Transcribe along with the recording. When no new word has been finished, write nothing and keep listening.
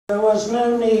There was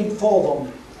no need for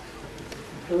them.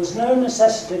 There was no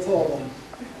necessity for them.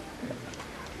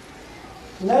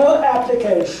 No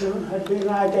application had been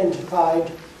identified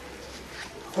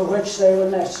for which they were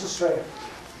necessary.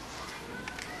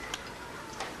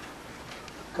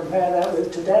 Compare that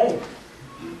with today.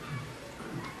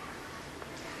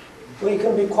 We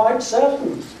can be quite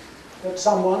certain that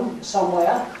someone,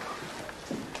 somewhere,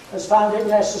 has found it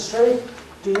necessary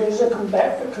to use a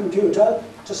computer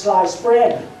to slice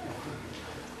bread.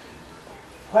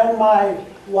 When my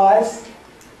wife,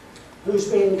 who's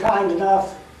been kind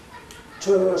enough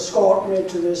to escort me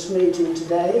to this meeting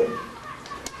today,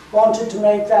 wanted to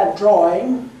make that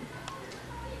drawing,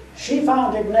 she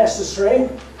found it necessary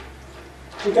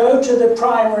to go to the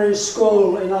primary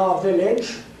school in our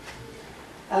village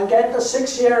and get the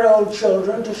 6-year-old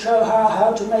children to show her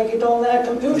how to make it on their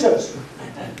computers.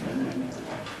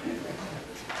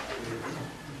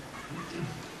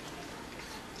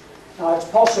 Now, it's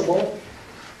possible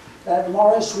that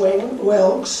Maurice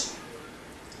Wilkes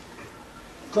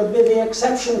could be the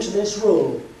exception to this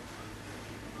rule.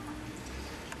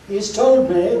 He's told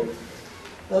me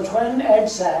that when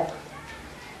EDSAC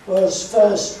was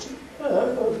first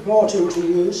brought into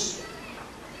use,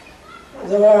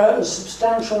 there were a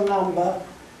substantial number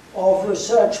of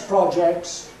research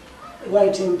projects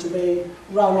waiting to be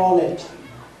run on it.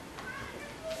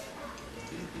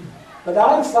 But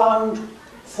I found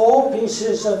 4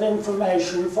 pieces of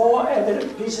information, 4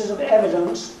 pieces of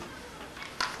evidence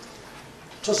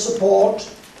to support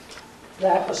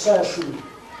that assertion.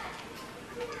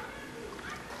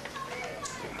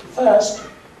 First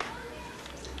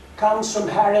comes from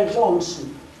Harry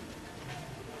Johnson,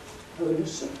 who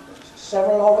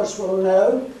several of us will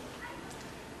know.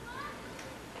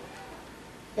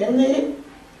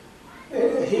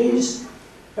 He's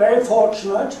very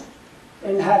fortunate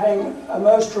in having a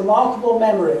most remarkable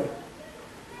memory,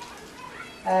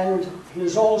 and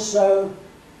he's also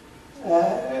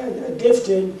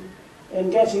gifted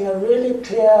in getting a really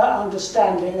clear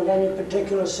understanding of any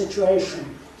particular situation.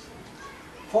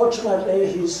 Fortunately,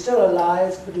 he's still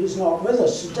alive, but he's not with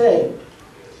us today.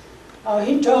 Now,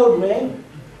 he told me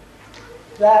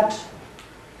that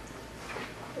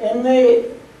in the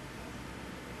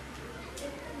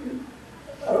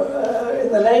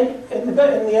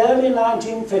early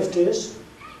 1950s,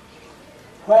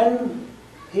 when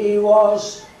he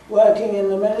was working in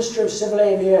the Ministry of Civil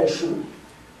Aviation,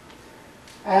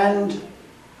 and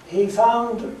he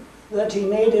found that he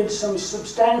needed some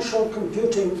substantial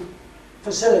computing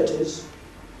facilities,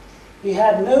 he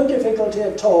had no difficulty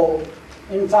at all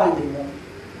in finding them.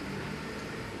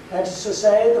 That is to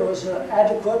say, there was an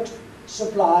adequate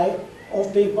supply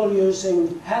of people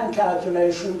using hand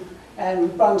calculation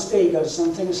and Brunspeigers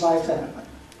and things like that.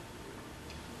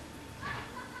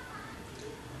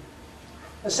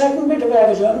 The second bit of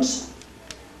evidence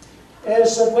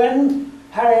is that when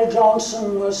Harry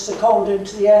Johnson was seconded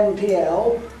to the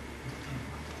NPL,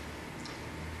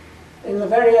 in the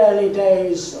very early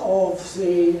days of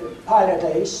the pilot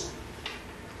ace,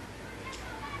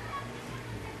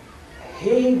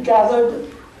 he gathered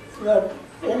that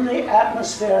in the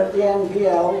atmosphere at the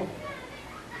NPL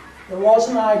there was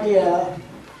an idea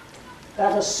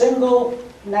that a single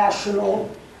national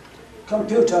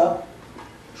computer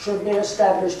should be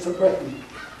established for Britain.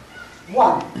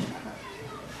 One.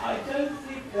 I don't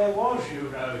think there was, you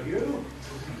know, Hugh.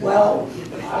 Well,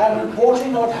 I'm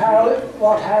reporting what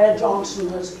Harry Johnson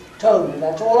has told me.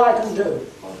 That's all I can do.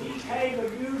 Well, he came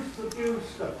and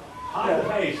used the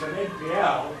pilot ace and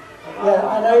NPL. Yeah,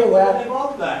 I know you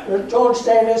were. George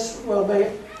Davis will be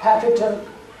happy to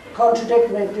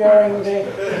contradict me during the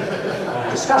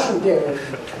discussion period.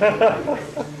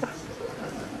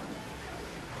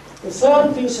 The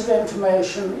third piece of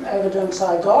information, evidence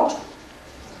I got,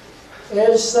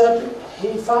 is that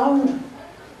he found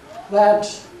that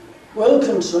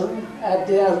Wilkinson at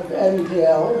the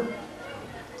NPL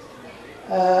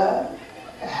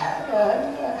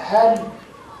had,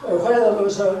 where there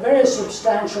was a very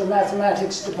substantial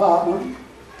mathematics department,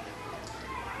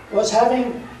 was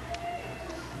having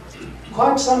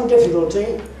quite some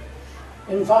difficulty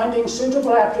in finding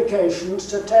suitable applications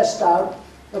to test out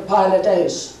the pilot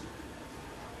ace.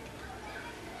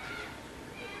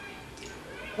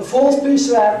 The fourth piece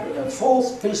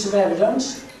of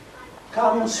evidence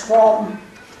comes from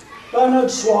Bernard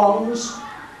Swan's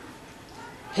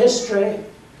history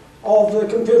of the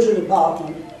computer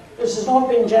department. This has not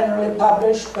been generally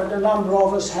published, but a number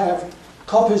of us have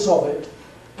copies of it.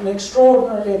 An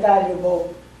extraordinarily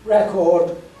valuable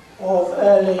record of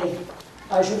early,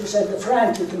 I should have said the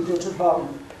Frantic computer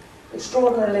department.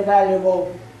 Extraordinarily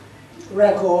valuable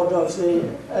record of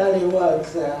the early work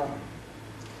there.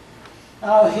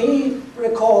 Now, he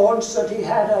records that he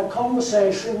had a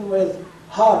conversation with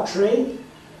Hartree,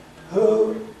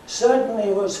 who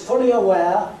certainly was fully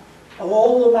aware of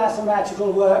all the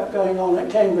mathematical work going on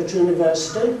at Cambridge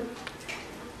University,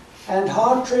 and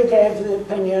Hartree gave the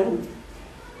opinion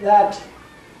that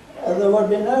there would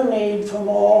be no need for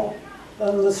more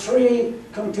than the 3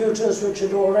 computers which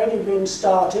had already been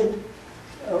started,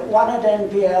 one at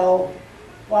NPL,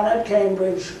 one at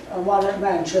Cambridge, and one at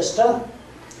Manchester,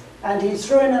 and he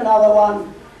threw in another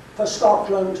one for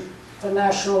Scotland for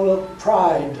national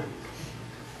pride.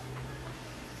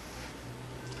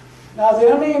 Now, the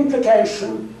only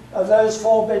implication of those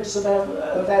 4 bits of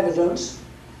evidence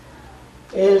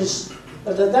is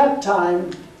that at that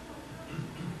time,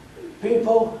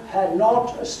 people had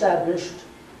not established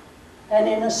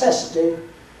any necessity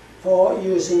for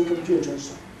using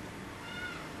computers.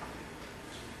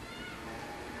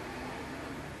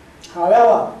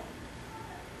 However,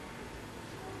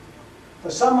 for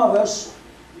some of us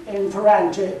in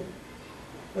Ferranti,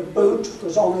 the boot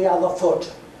was on the other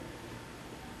foot.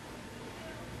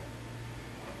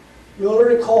 You'll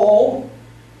recall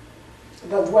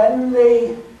that when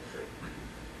the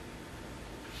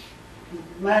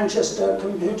Manchester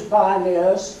computer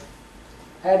pioneers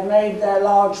had made their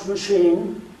large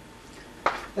machine,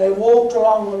 they walked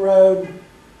along the road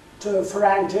to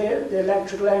Ferranti, the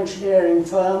electrical engineering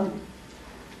firm,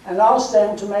 and asked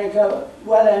them to make a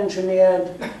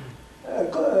well-engineered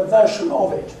version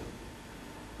of it.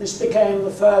 This became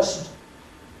the first,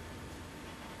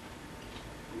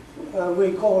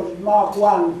 we called it Mark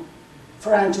I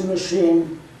Ferranti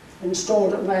machine,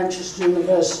 installed at Manchester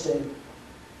University.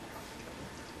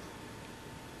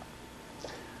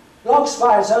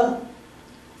 Lochspicer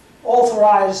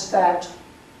authorized that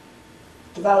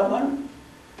development.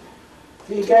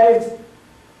 He gave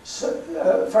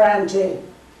Ferranti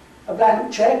a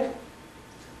blank check,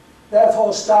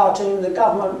 therefore starting the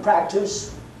government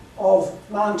practice of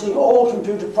mounting all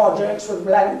computer projects with a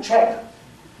blank check.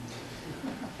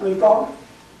 We've got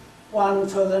one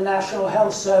for the National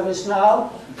Health Service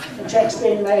now. The check's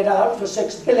been made out for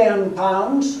 £6 billion.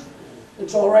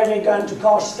 It's already going to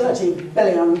cost £30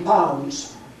 billion.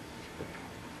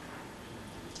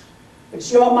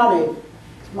 It's your money,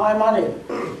 my money,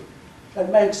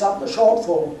 that makes up the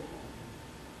shortfall.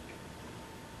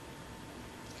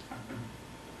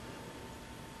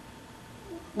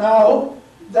 Now,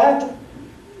 that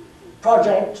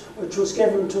project, which was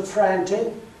given to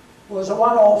Ferranti, was a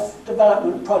one-off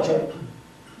development project.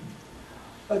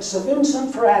 But Sir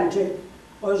Vincent Ferranti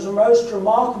was the most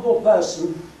remarkable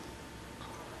person,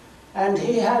 and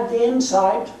he had the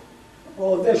insight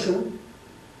or vision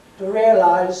to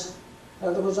realize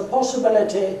that there was a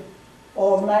possibility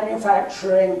of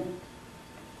manufacturing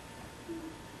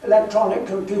electronic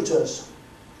computers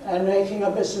and making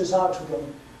a business out of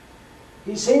them.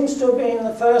 He seems to have been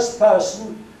the first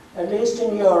person, at least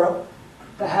in Europe,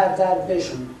 to have that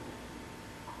vision.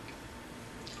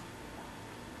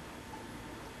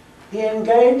 He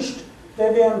engaged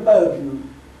Vivian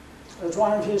Bowden as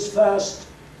one of his first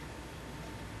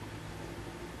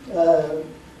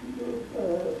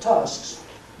tasks.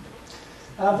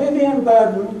 Now, Vivian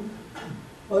Bowden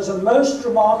was a most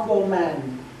remarkable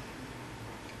man.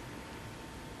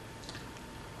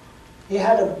 He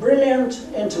had a brilliant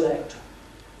intellect.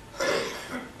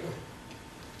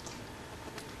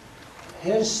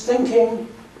 His thinking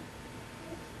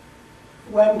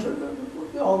went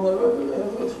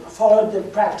on followed the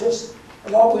practice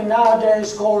of what we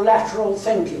nowadays call lateral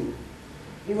thinking.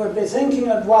 He would be thinking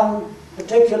at one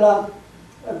particular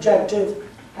objective,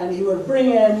 and he would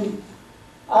bring in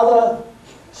other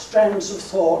strands of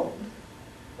thought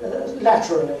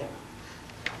laterally.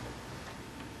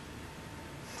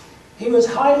 He was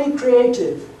highly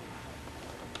creative,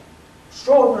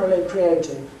 extraordinarily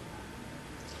creative,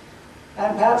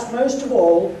 and perhaps most of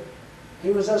all, he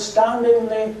was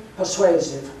astoundingly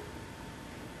persuasive.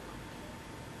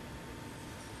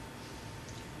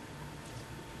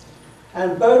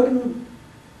 And Bowden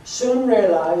soon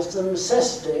realized the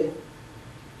necessity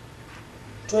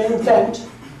to invent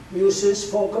uses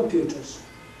for computers.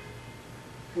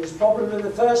 He was probably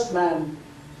the first man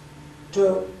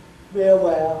to be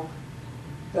aware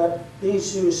that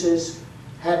these uses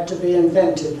had to be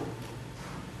invented.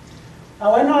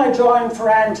 Now, when I joined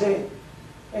Ferranti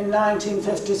in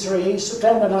 1953,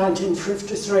 September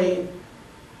 1953,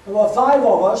 there were 5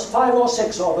 or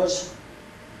 6 of us,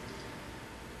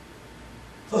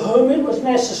 for whom it was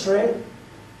necessary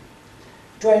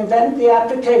to invent the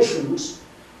applications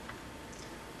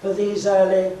for these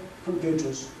early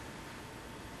computers.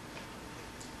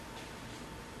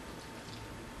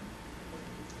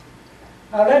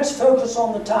 Now let's focus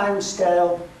on the time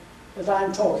scale that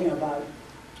I'm talking about.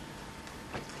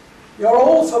 You're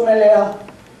all familiar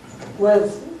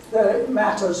with the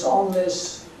matters on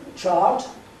this chart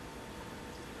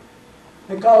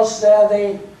because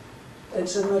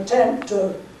it's an attempt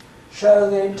to show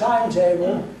the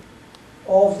timetable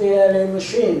of the early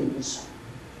machines.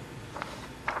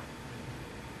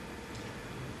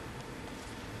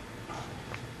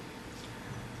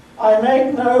 I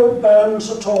make no bones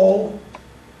at all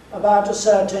about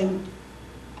asserting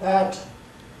that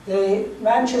the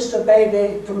Manchester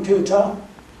baby computer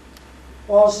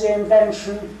was the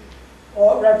invention,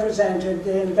 or represented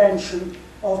the invention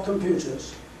of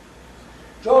computers.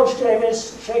 George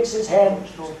Davis shakes his head.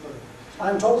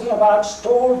 I'm talking about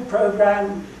stored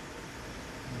program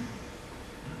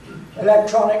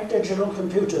electronic digital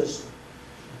computers.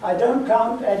 I don't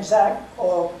count EDSAC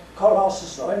or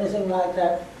Colossus or anything like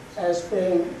that as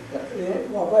being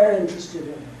what we're interested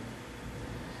in.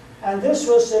 And this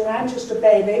was the Manchester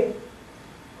baby,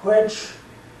 which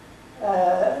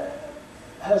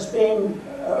has been,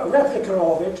 a replica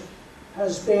of it,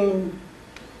 has been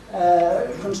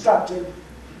constructed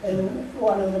in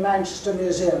one of the Manchester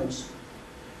museums.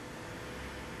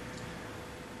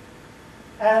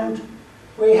 And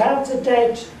we have the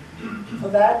date for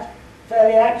that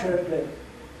fairly accurately,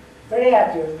 very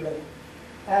accurately.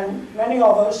 And many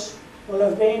of us will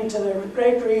have been to the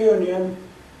Great Reunion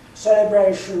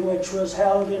celebration which was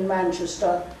held in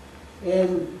Manchester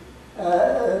in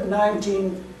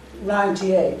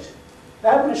 1998.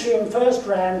 That machine first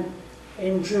ran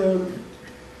in June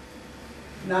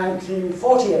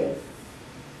 1948.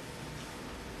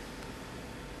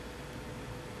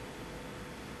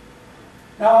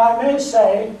 Now I may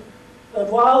say that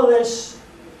while this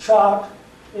chart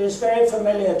is very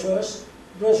familiar to us,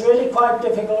 it was really quite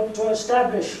difficult to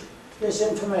establish this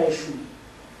information.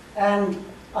 And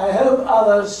I hope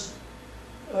others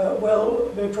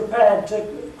will be prepared to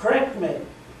correct me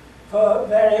for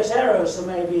various errors there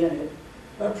may be in it.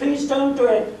 But please don't do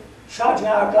it shouting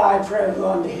out loud for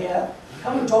everyone to hear.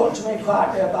 Come and talk to me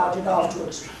quietly about it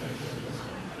afterwards.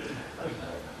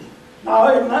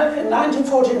 Now, in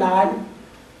 1949,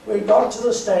 we got to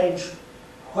the stage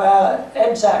where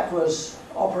EDSAC was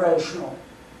operational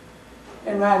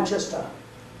in Manchester.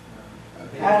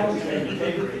 And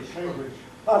Cambridge.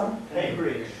 pardon?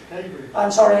 Cambridge.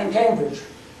 I'm sorry, in Cambridge.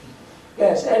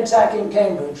 Yes, EDSAC in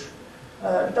Cambridge,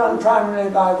 done primarily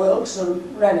by Wilkes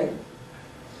and Rennie.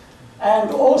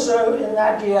 And also in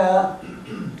that year,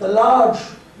 the large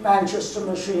Manchester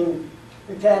machine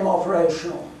became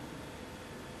operational.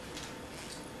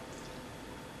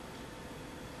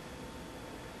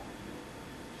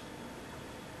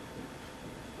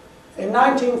 In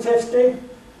 1950,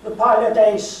 the Pilot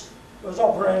Ace was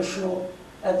operational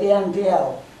at the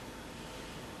NPL.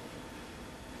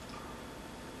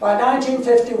 By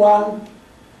 1951,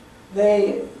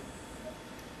 the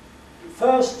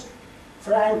first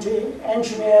Ferranti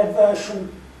engineered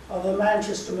version of the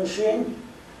Manchester machine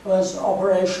was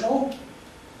operational,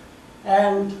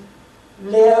 and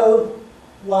LEO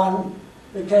 1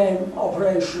 became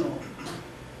operational.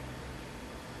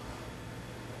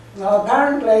 Now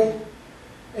apparently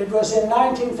it was in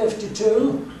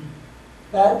 1952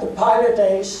 that the Pilot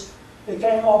Ace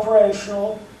became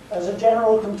operational as a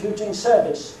general computing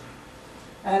service.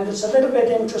 And it's a little bit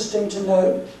interesting to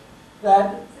note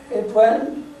that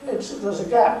there's a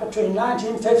gap between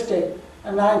 1950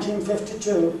 and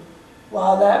 1952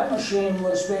 while that machine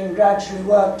was being gradually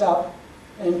worked up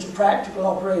into practical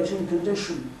operating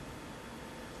condition.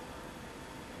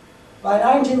 By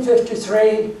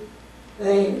 1953,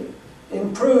 the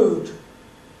improved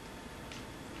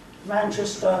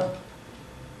Manchester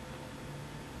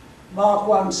Mark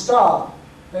I Star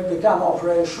had become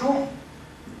operational.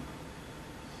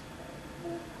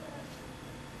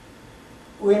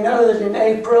 We know that in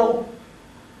April,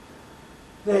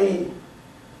 the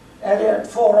Elliott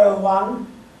 401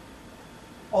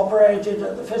 operated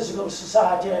at the Physical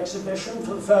Society exhibition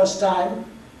for the first time,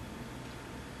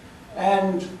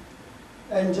 and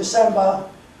in December,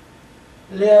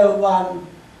 LEO 1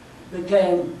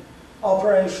 became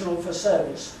operational for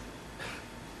service.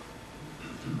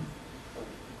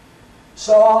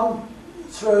 So on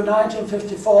through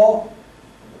 1954,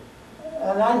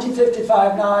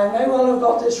 1955. Now I may well have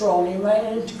got this wrong, you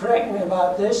may need to correct me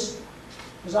about this,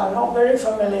 because I'm not very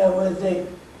familiar with the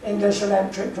English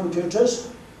electric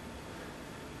computers.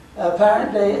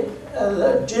 Apparently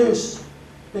the Deuce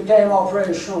became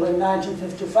operational in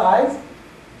 1955.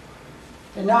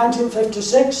 In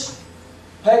 1956,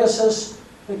 Pegasus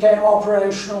became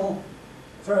operational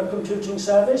for a computing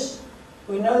service.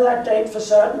 We know that date for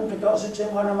certain because it's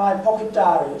in one of my pocket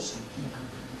diaries.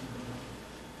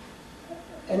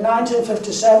 In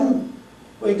 1957,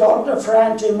 we got the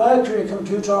Ferranti Mercury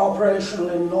computer operational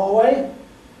in Norway.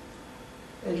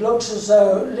 It looks as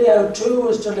though LEO 2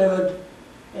 was delivered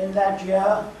in that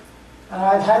year, and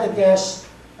I've had a guess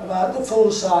about the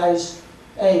full-size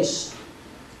ACE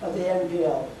of the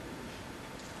NPL.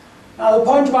 Now the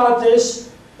point about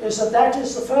this is that that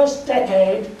is the first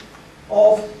decade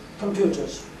of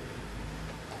computers.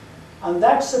 And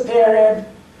that's the period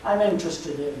I'm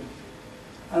interested in,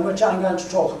 and which I'm going to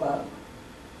talk about.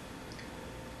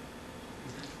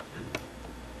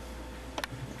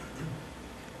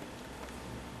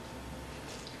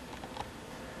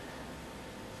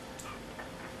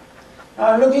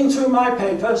 Now, looking through my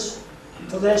papers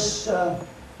for this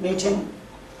meeting,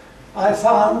 I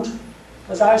found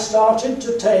that I started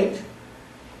to take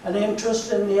an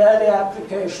interest in the early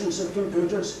applications of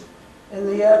computers in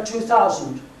the year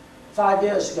 2000, 5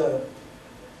 years ago.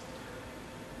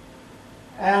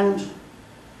 And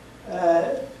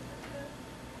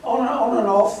on and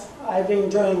off, I've been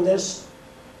doing this,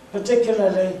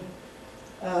 particularly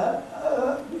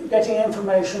getting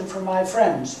information from my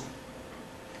friends.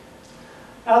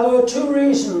 Now, there were two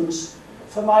reasons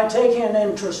for my taking an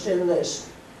interest in this.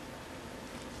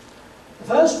 The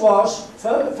first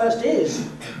is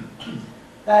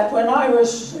that when I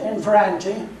was in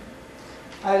Ferranti,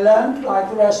 I learned, like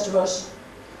the rest of us,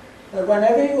 that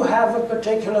whenever you have a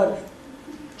particular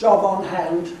job on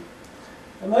hand,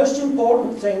 the most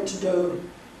important thing to do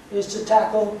is to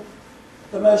tackle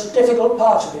the most difficult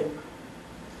part of it.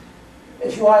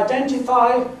 If you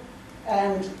identify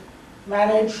and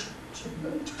manage to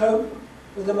cope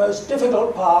with the most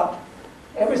difficult part,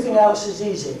 everything else is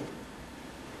easy.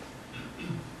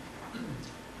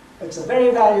 It's a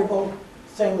very valuable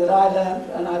thing that I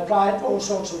learned, and I apply it all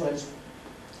sorts of ways.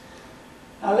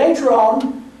 Now later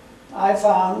on, I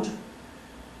found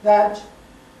that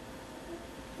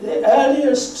the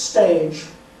earliest stage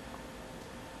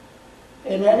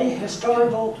in any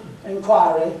historical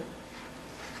inquiry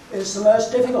is the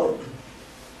most difficult.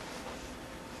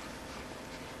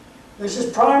 This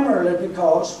is primarily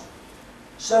because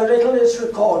so little is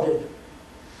recorded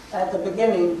at the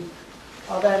beginning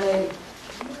of any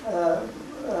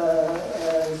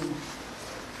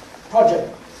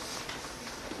project.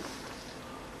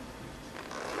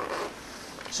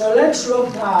 So let's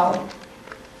look now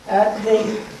at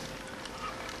the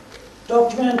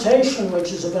documentation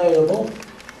which is available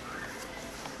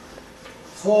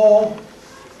for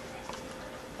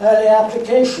early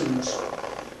applications.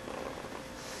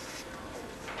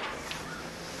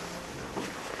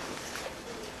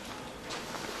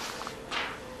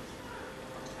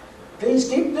 Please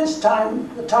keep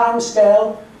the time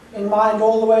scale in mind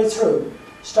all the way through,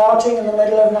 starting in the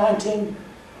middle of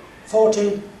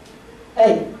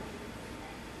 1948.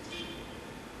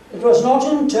 It was not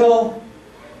until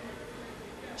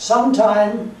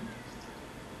sometime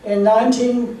in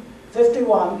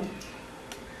 1951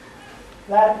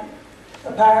 that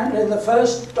apparently the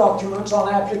first documents on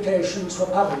applications were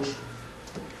published.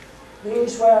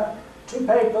 These were two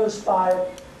papers by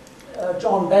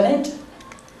John Bennett,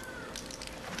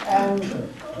 and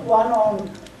one on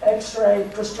X-ray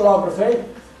crystallography,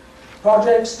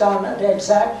 projects done at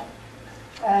EDSAC,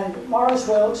 and Morris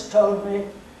Wilks told me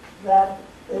that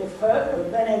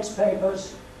Bennett's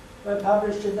papers were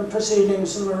published in the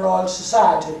Proceedings of the Royal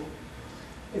Society.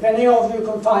 If any of you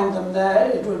can find them there,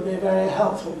 it would be very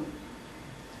helpful.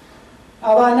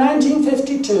 Now, by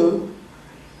 1952,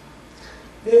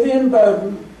 Vivian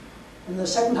Bowden, in the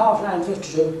second half of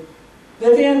 1952,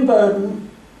 Vivian Bowden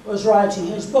was writing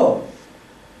his book,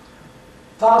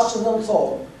 Faster Than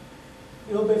Thought.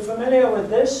 You'll be familiar with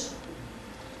this,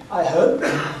 I hope.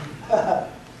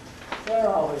 Where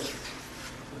are we?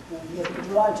 Get the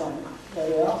light on it. There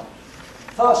we are.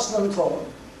 Faster Than Thought.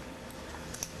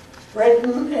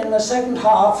 Written in the second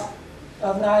half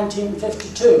of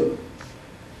 1952.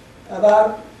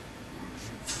 About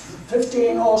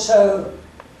 15 or so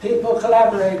people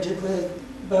collaborated with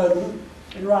Bowden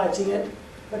in writing it,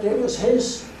 but it was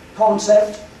his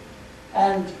concept,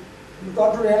 and you've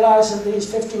got to realize that these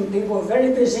 15 people were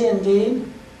very busy indeed.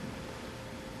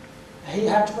 He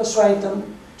had to persuade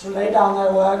them to lay down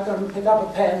their work and pick up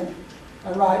a pen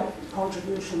and write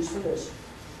contributions for this.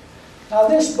 Now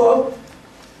this book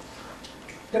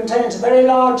contains a very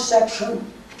large section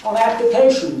on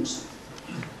applications,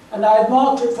 and I've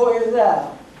marked it for you there.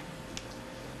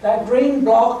 That green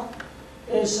block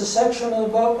is the section of the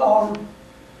book on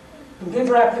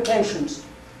computer applications,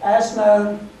 as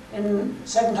known in the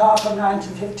second half of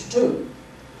 1952.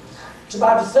 It's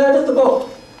about a third of the book.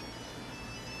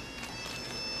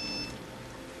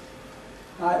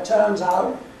 Now it turns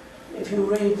out, if you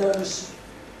read those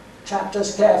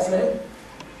chapters carefully,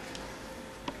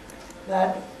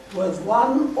 that with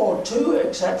one or two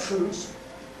exceptions,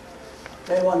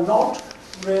 they were not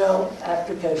real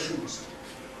applications.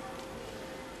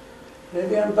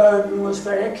 Vivian Bowden was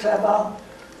very clever.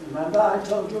 Remember I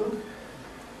told you?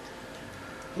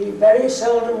 He very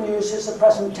seldom uses the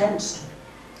present tense.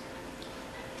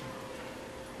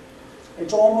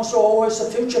 It's almost always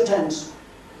the future tense.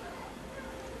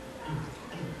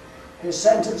 His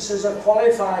sentences are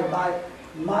qualified by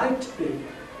might be,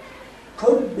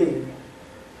 could be,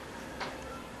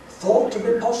 thought to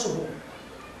be possible.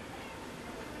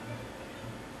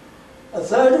 A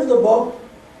third of the book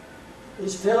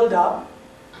is filled up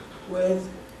with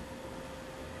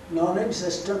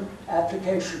non-existent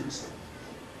applications.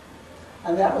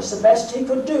 And that was the best he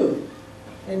could do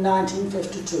in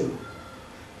 1952.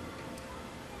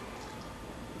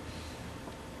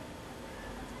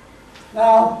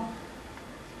 Now,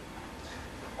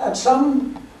 at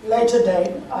some later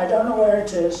date, I don't know where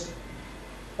it is,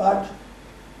 but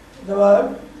there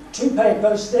were two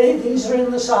papers. These are in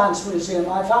the Science Museum.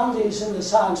 I found these in the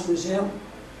Science Museum.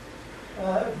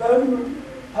 Bowden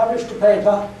published a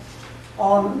paper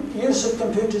on use of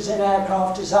computers in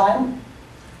aircraft design,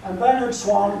 and Bernard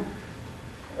Swan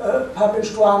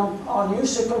published one on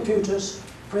use of computers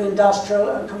for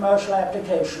industrial and commercial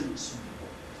applications.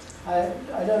 I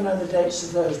don't know the dates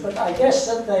of those, but I guess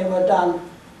that they were done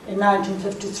in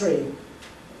 1953.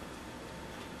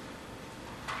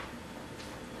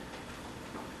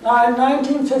 Now in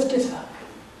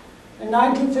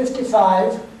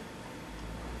 1955,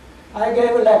 I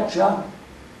gave a lecture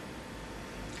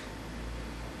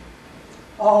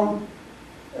on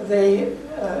the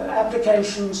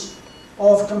applications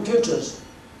of computers.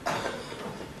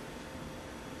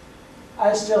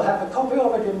 I still have a copy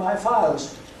of it in my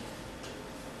files.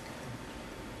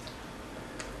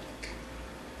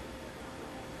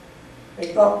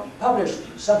 It got published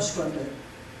subsequently.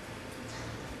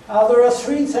 Now there are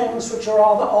three things which are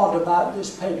rather odd about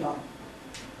this paper.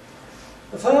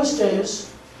 The first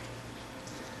is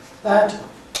that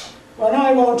when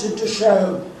I wanted to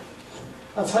show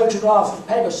a photograph of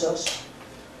Pegasus,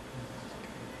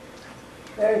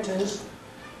 there it is,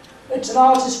 it's an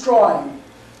artist's drawing.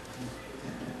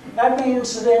 That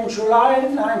means that in July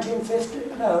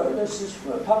 1950, no, this is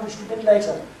published a bit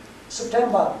later,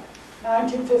 September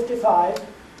 1955,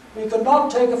 we could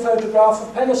not take a photograph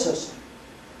of Pegasus.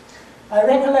 My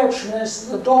recollection is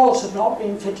that the doors had not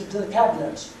been fitted to the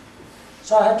cabinets,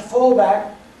 so I had to fall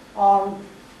back on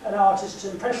an artist's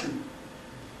impression.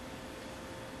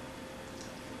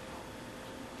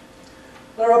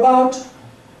 There are about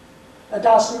a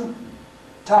dozen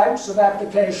types of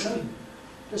application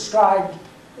described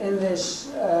in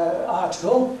this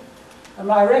article, and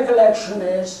my recollection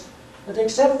is that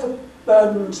except for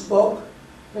Bowden's book,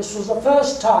 this was the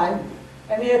first time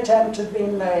any attempt had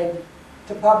been made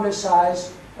to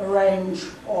publicize a range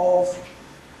of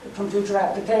computer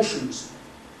applications.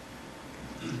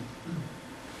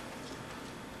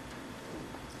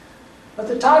 But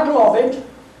the title of it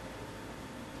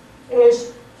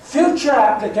is Future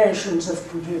Applications of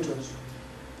Computers.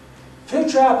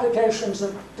 Future Applications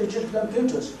of Digital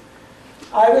Computers.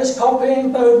 I was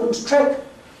copying Bowden's trick,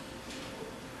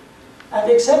 and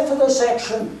except for the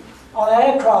section on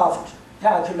aircraft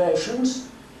calculations,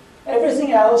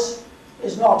 everything else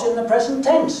is not in the present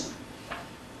tense.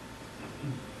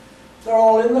 They're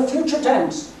all in the future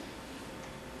tense.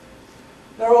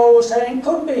 They're all saying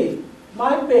could be,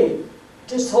 might be,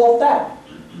 just thought that.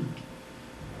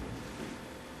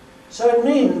 So it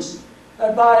means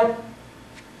that by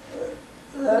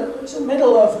the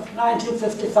middle of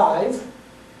 1955,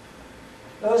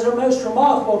 there was a most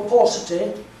remarkable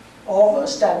paucity of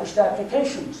established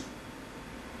applications.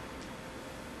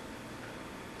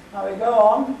 Now we go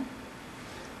on.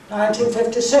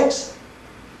 1956.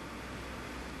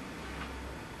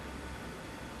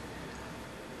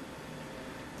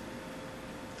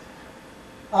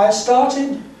 I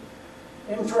started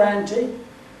in Ferranti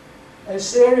a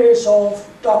series of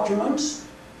documents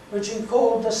which he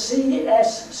called the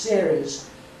CS series.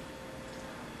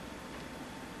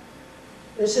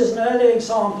 This is an early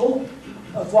example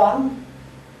of one.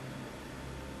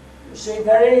 You see,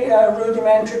 very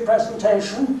rudimentary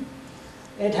presentation.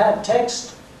 It had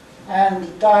text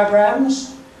and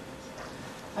diagrams,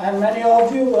 and many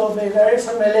of you will be very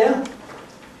familiar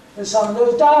with some of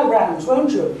those diagrams,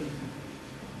 won't you?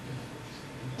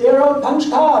 Dear old punch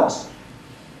cards.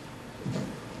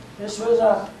 This was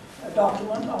a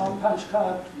document on punch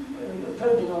card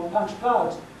coding on punch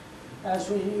cards, as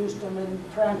we used them in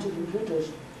Ferranti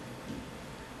computers.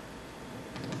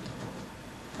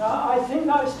 Now, I think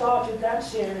I started that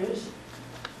series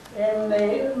in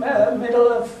the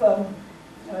middle of,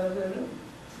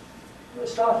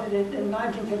 started it in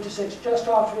 1956, just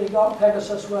after we got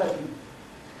Pegasus working.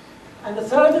 And a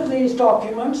third of these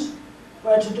documents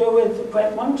were to do with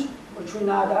equipment, which we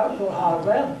now call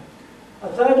hardware. A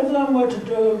third of them were to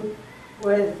do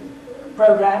with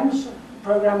programs,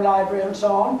 program library and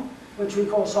so on, which we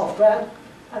call software.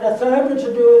 And a third were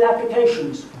to do with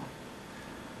applications.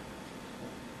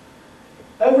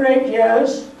 Over 8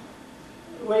 years,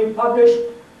 we published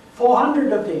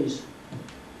 400 of these.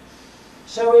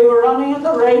 So we were running at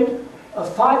the rate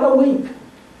of 5 a week.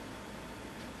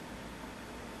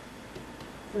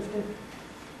 50.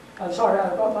 I'm sorry,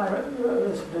 I've got my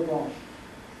arithmetic wrong.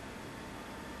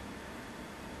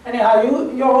 Anyhow,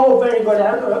 you're all very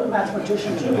good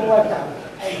mathematicians. You can work that.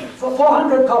 For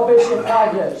 400 copies in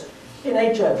 5 years, in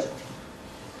 8 years.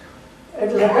 It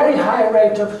was a very high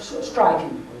rate of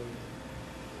striking.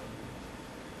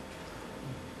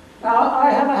 Now, I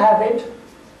have a habit,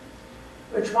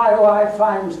 which my wife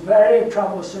finds very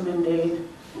troublesome indeed,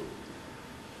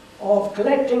 of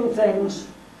collecting things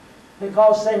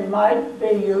because they might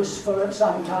be useful at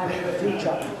some time in the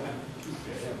future.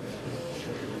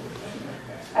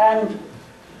 And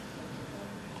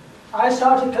I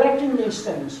started collecting these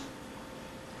things.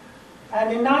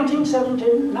 And in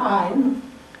 1979,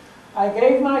 I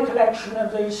gave my collection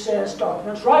of these CS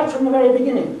documents right from the very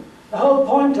beginning. The whole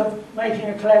point of making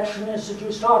a collection is that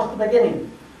you start at the beginning.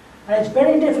 And it's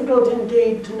very difficult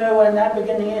indeed to know when that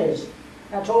beginning is.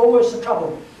 That's always the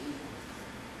trouble.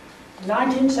 In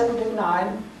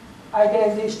 1979, I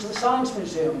gave these to the Science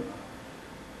Museum.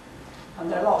 And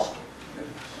they're lost.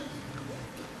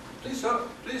 Please,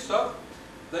 sir.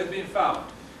 They've been found.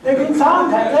 They've been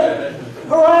found, have they?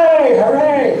 Hooray,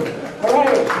 hooray,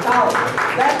 hooray. Now,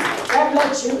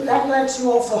 that lets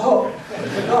you off the hook,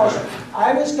 because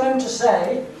I was going to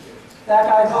say that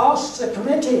I've asked the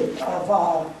committee of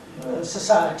our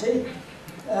society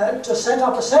to set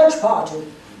up a search party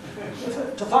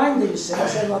to find these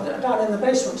things. They were down in the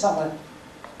basement somewhere.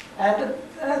 And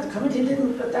the committee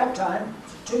didn't, at that time,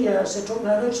 for 2 years, they took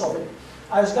no notice of it.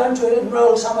 I was going to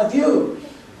enroll some of you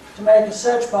to make a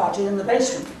search party in the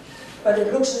basement, but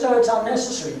it looks as though it's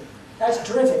unnecessary. That's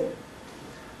terrific.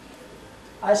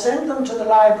 I sent them to the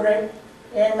library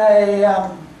in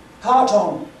a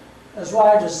carton as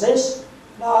wide as this,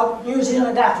 marked New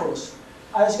Zealand apples.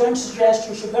 I was going to suggest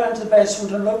you should go into the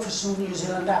basement and look for some New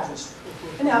Zealand apples.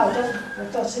 Anyhow,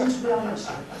 that seems to be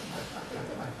unnecessary.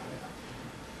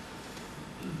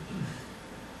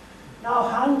 Now,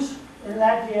 Hunt, in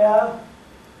that year,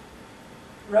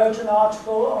 wrote an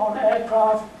article on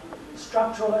aircraft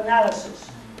structural analysis.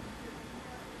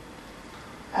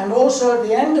 And also at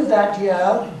the end of that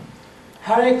year,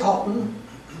 Harry Cotton,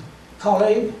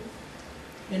 colleague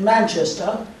in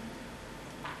Manchester,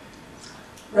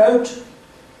 wrote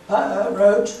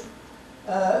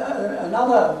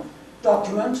another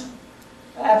document,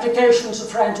 Applications of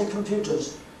Frantic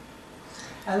Computers.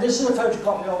 And this is a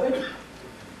photocopy of it,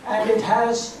 and it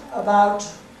has about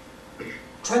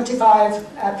 25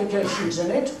 applications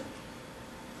in it.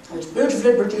 It's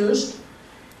beautifully produced.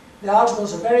 The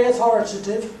articles are very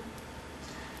authoritative.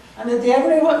 And at the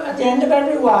end of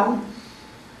every one,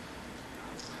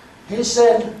 he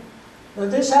said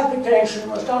that this application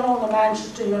was done on the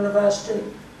Manchester University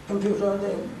computer,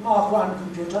 the Mark I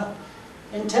computer,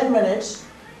 in 10 minutes,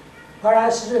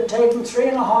 whereas it had taken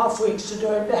 3.5 weeks to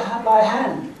do it by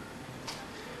hand.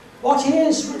 What he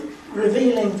is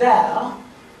revealing there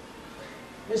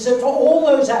is that for all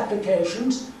those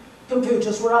applications,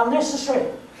 computers were unnecessary.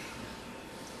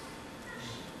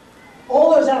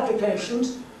 All those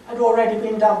applications had already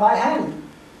been done by hand.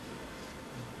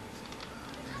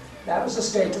 That was the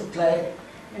state of play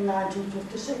in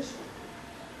 1956.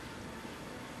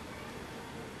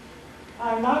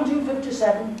 Now, in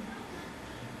 1957,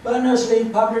 Berners-Lee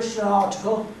published an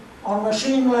article on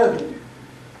machine learning.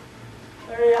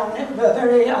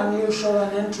 Very unusual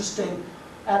and interesting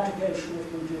application of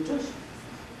computers.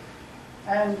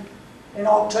 And in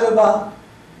October,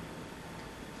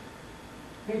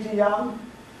 Peter Young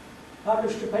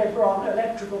published a paper on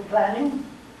electrical planning.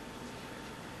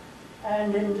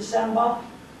 And in December,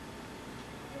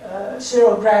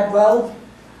 Cyril Gradwell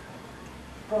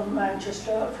from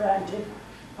Manchester, Ferranti,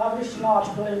 published an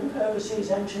article in Overseas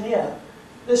Engineer.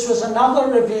 This was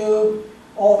another review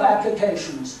of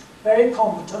applications. Very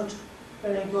competent,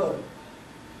 very good.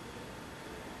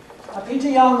 Peter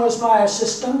Young was my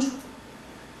assistant,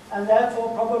 and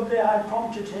therefore probably I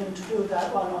prompted him to do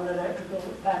that one on electrical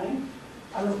planning.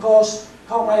 And of course,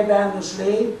 Comrade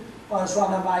Berners-Lee was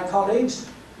one of my colleagues.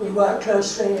 We worked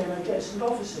closely in adjacent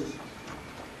offices.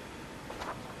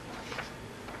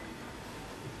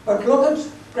 But look at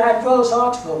Gradwell's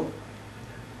article,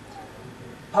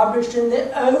 published in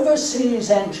the Overseas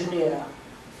Engineer.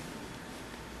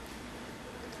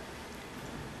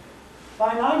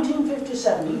 By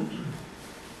 1957,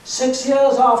 6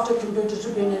 years after computers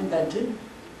had been invented,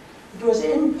 it was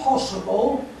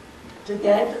impossible to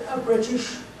get a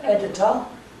British editor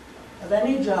of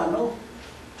any journal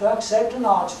to accept an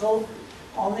article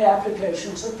on the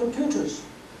applications of computers.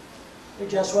 They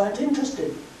just weren't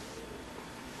interested.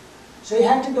 So he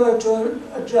had to go to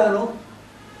a journal,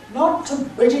 not to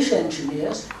British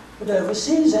engineers, but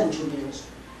overseas engineers.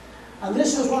 And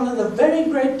this was one of the very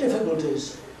great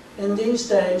difficulties in these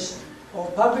days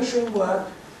of publishing work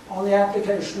on the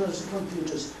applications of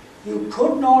computers. You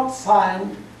could not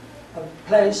find a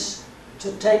place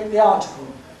to take the article.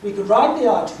 We could write the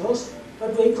articles,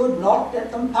 but we could not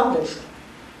get them published.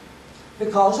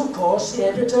 Because, of course, the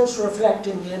editors,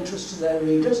 reflecting the interests of their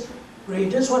readers,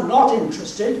 were not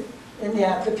interested in the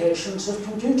applications of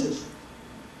computers.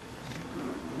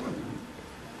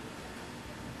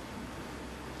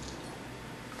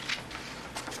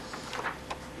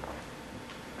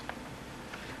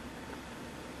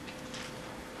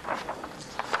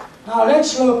 Now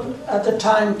let's look at the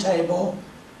timetable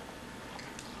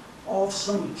of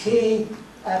some key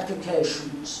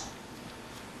applications.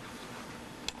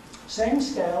 Same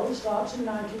scale, starts in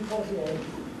 1948.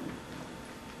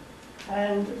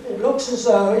 And it looks as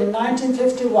though in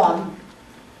 1951,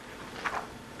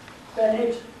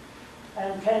 Bennett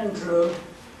and Kendrew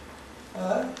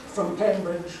from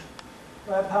Cambridge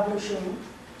were publishing,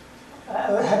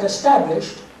 had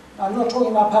established, I'm not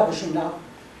talking about publishing now,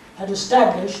 had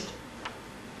established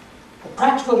a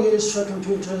practical use for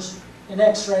computers in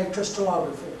X-ray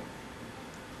crystallography.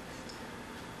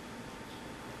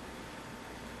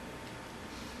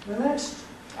 The next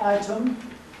item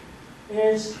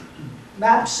is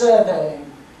map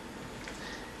surveying.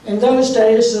 In those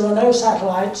days, there were no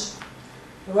satellites.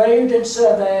 The way you did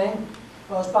surveying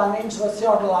was by means of a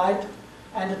theodolite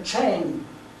and a chain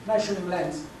measuring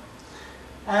length.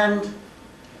 And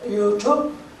you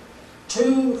took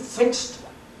two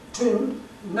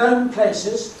known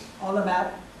places on a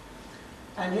map,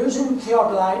 and using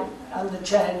theodolite and the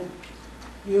chain,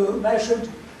 you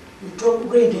took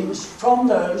readings from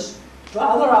those to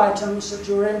other items that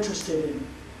you were interested in.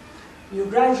 You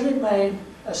gradually made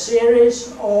a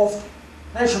series of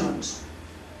measurements,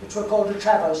 which were called a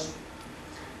traverse.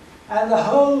 And the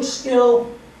whole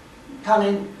skill,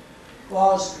 cunning,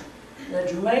 was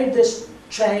that you made this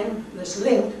chain, this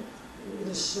link,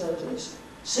 this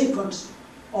sequence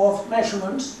of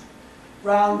measurements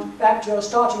round back to your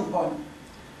starting point.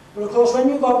 But of course, when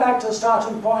you got back to the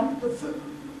starting point,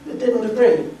 it didn't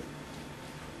agree.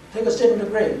 Figures didn't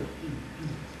agree.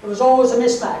 There was always a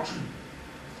mismatch.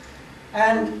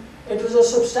 And it was a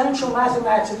substantial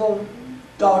mathematical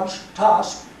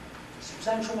task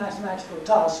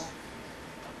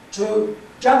to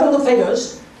juggle the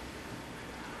figures,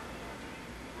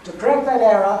 to correct that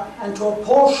error, and to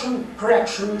apportion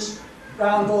corrections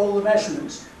around all the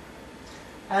measurements.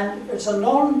 And it's a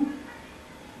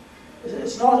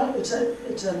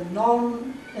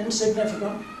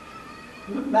non-insignificant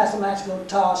mathematical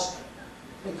task,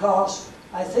 because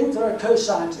I think there are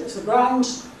cosines. If the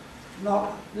ground's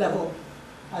not level,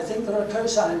 I think there are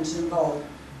cosines involved.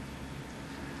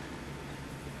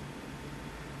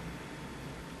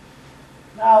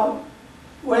 Now,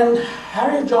 when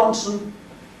Harry Johnson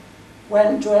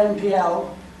went to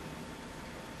NPL,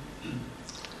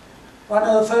 one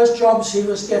of the first jobs he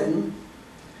was given,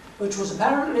 which was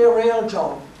apparently a real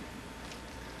job,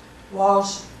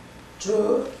 was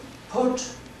to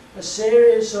put a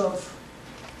series of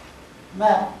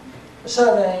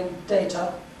surveying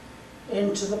data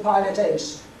into the Pilot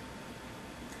Ace.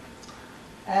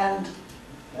 And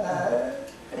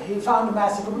he found a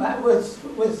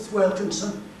with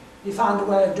Wilkinson, he found a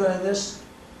way of doing this.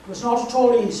 It was not at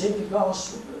all easy,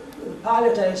 because the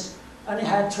Pilot Ace only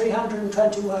had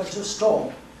 320 words of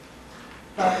store.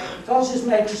 But because his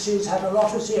matrices had a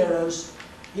lot of zeros,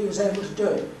 he was able to do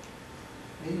it.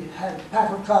 He had a pack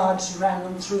of cards, he ran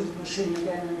them through the machine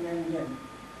again and again and again.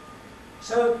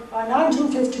 So by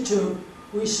 1952,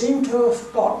 we seem to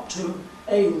have got to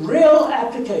a real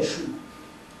application.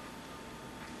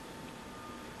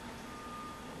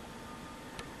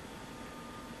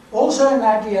 Also in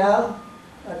that year,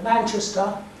 at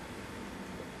Manchester,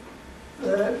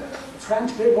 the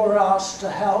French people were asked to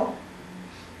help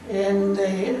in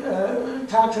the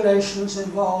calculations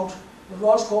involved with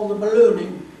what's called the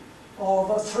ballooning of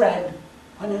a thread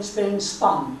when it's being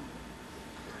spun.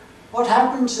 What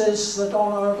happens is that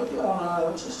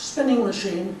on a spinning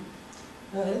machine,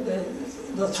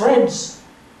 the threads,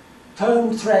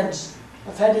 combed threads,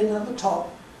 are fed in at the top.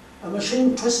 A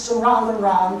machine twists them round and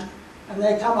round, and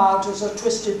they come out as a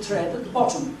twisted thread at the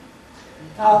bottom.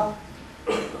 Now,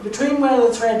 between where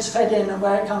the thread's fed in and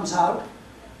where it comes out,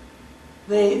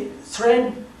 the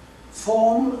thread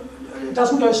form, it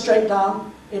doesn't go straight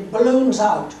down, it balloons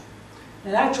out.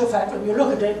 In actual fact, when you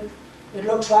look at it, it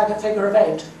looks like a figure of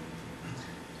 8.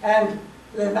 And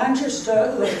the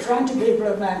frantic people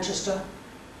of Manchester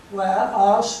were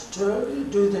asked to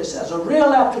do this as a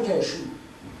real application.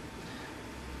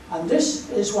 And this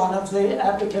is one of the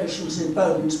applications in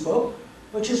Bowden's book,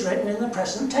 which is written in the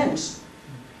present tense.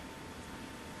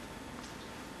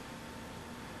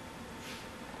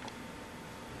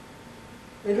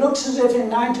 It looks as if in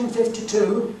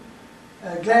 1952,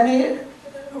 Glennie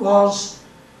was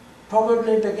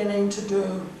probably beginning to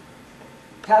do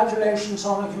calculations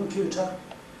on a computer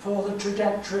for the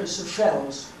trajectories of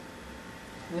shells.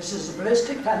 This is a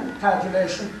ballistic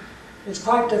calculation. It's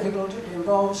quite difficult. It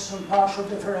involves some partial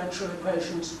differential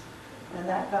equations and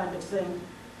that kind of thing.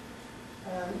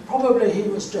 Probably he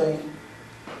was doing.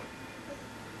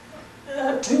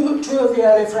 Two of the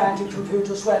early frantic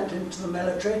computers went into the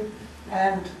military,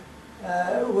 and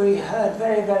we heard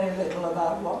very, very little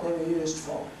about what they were used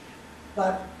for.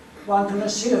 But one can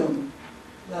assume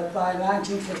that by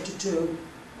 1952,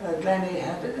 Glennie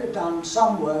had done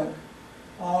some work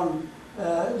on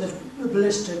the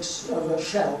ballistics of a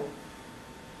shell.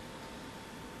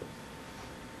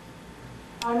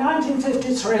 In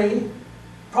 1953,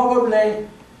 probably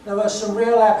there were some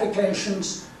real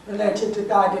applications related to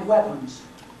guided weapons.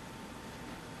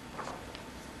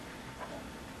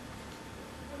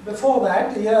 Before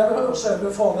that, a year or so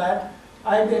before that,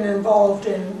 I'd been involved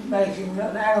in making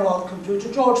an analog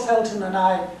computer. George Felton and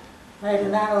I made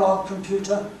an analog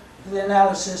computer for the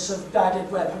analysis of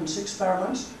guided weapons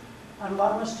experiments, and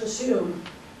one must assume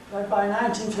that by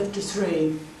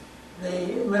 1953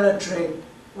 the military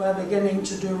were beginning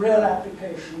to do real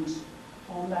applications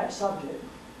on that subject.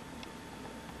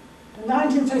 In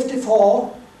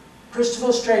 1954,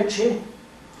 Christopher Strachey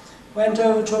went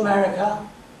over to America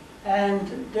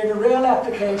and did a real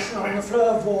application on the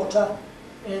flow of water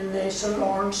in the St.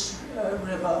 Lawrence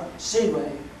River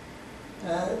Seaway.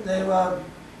 They were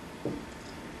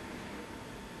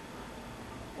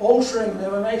they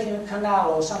were making a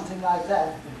canal or something like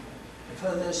that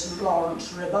for the St.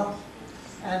 Lawrence River,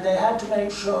 and they had to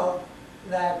make sure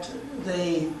that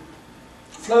the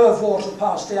flow of water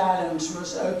past the islands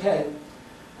was okay.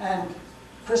 And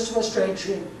Christopher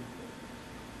Strachey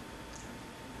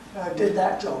did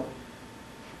that job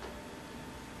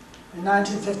in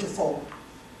 1954.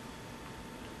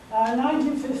 In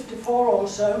 1954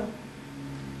 also,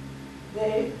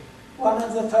 one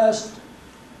of the first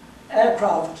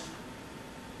aircraft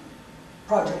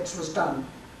projects was done.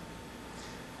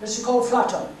 This is called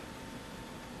Flutter.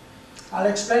 I'll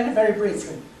explain it very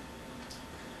briefly.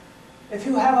 If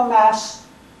you have a mass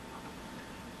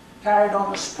carried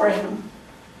on a spring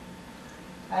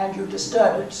and you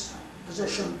disturb its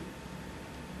position,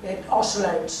 it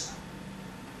oscillates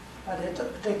at a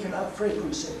particular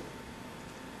frequency.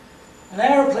 An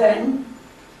aeroplane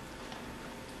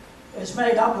is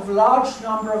made up of a large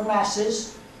number of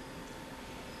masses,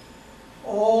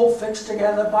 all fixed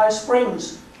together by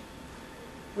springs.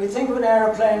 We think of an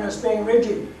aeroplane as being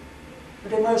rigid,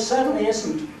 but it most certainly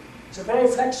isn't. It's a very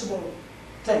flexible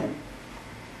thing.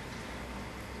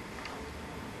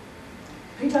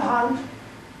 Peter Hunt,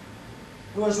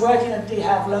 who was working at de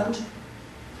Havilland,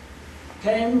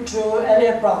 came to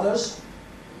Elliott Brothers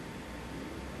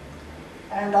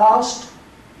and asked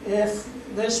if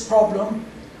this problem,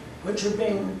 which had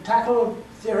been tackled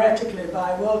theoretically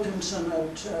by Wilkinson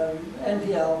at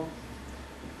NPL,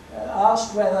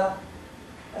 asked whether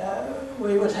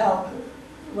we would help,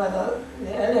 whether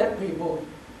the Elliott people,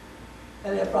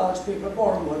 Elliott Brothers people of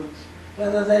Bournemouth,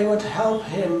 whether they would help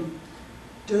him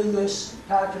do this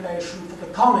calculation for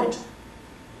the comet.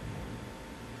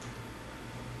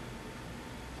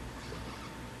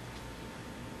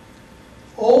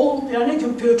 The only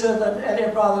computer that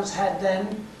Elliott Brothers had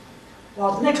then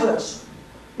was Nicholas,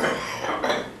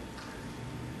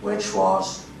 which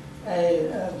was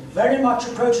very much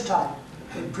a prototype.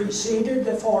 It preceded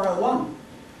the 401.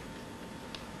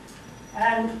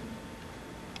 And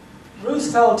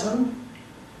Ruth Felton,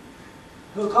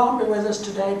 who can't be with us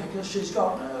today because she's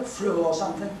got a flu or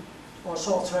something, or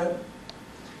sore throat,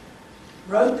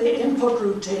 wrote the input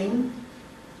routine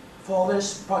for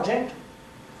this project,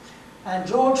 and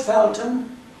George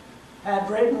Felton had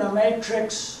written a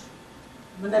matrix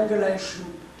manipulation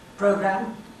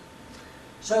program.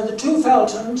 So the two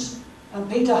Feltons and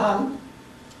Peter Hunt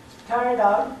carried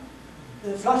out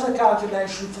the flutter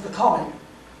calculation for the comet.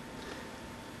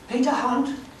 Peter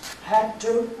Hunt had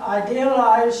to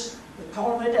idealize the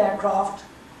comet aircraft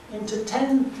into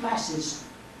 10 masses.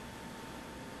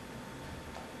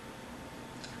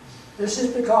 This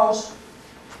is because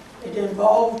it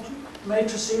involved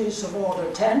matrices of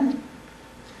order 10,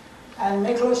 and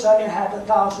Nicholas only had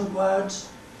 1,000 words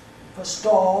for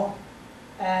store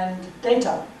and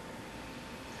data.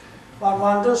 One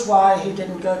wonders why he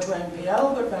didn't go to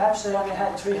NPL, but perhaps they only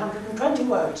had 320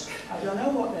 words. I don't know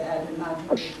what they had in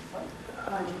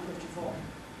 1954.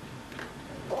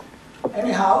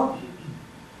 Anyhow,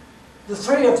 the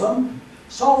three of them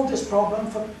solved this problem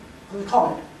for the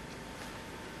comet.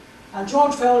 And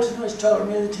George Felton has told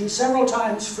me that he several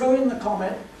times flew in the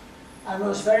comet and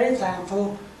was very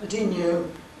thankful that he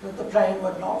knew that the plane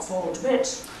would not fall to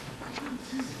bits.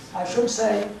 I should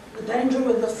say the danger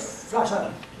with the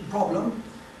flutter problem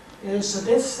is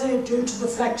that if they, due to the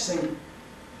flexing,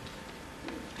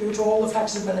 due to all the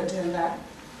flexibility in that,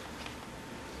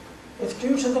 if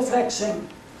due to the flexing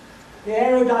the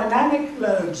aerodynamic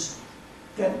loads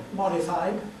get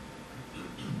modified,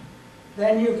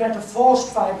 then you get a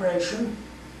forced vibration,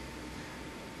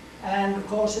 and of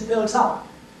course it builds up.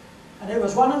 And it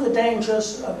was one of the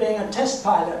dangers of being a test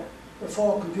pilot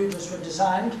before computers were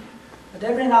designed, that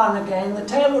every now and again the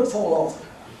tail would fall off.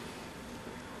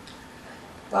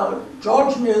 Well,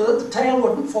 George knew that the tail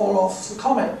wouldn't fall off the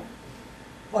comet.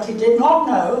 What he did not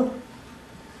know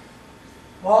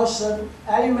was that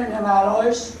aluminium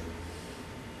alloys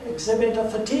exhibit a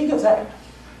fatigue effect.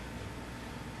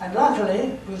 And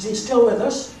luckily, because he's still with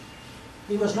us,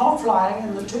 he was not flying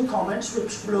in the two comets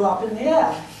which blew up in the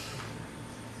air.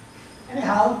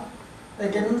 Anyhow,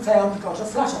 they didn't fail because of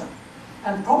flutter,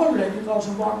 and probably because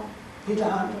of what Peter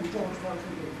Hunt and George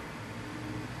Felton did.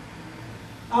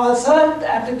 Our third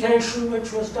application,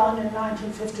 which was done in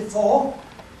 1954,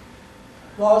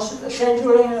 was the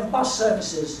scheduling of bus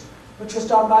services, which was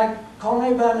done by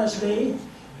Conway Berners-Lee.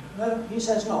 No, he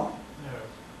says not.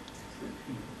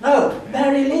 No,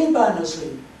 Mary Lee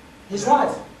Berners-Lee, his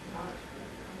wife.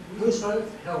 We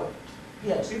both helped.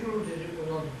 Yes. People who did it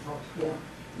were on top. Yeah,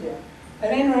 yeah.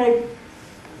 At any rate,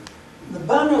 the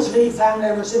Berners-Lee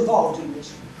family was involved in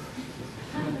this.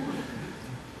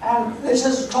 And this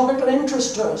is a topical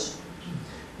interest to us,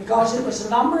 because it was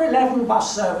the number 11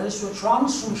 bus service which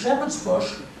runs from Shepherd's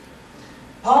Bush,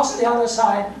 past the other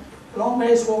side, along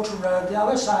Bayswater Road, the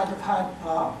other side of Hyde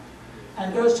Park,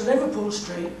 and goes to Liverpool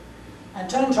Street, and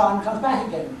turns around and comes back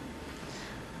again.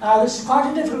 Now, this is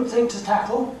quite a difficult thing to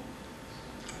tackle,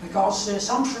 because the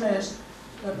assumption is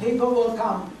that people will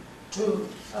come to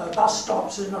bus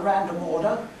stops in a random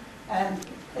order, and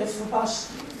if the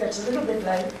bus gets a little bit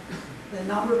late, the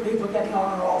number of people getting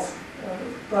on and off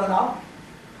grown up,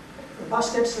 the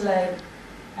bus gets delayed,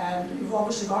 and you've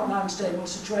obviously got an unstable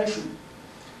situation.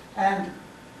 And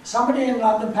somebody in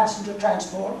London Passenger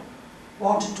Transport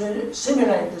wanted to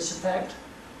simulate this effect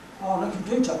on a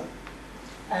computer.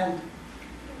 And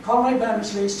Conway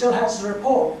Berners-Lee still has the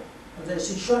report of this.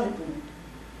 He's shown it to me.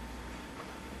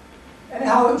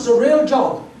 Anyhow, it was a real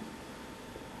job.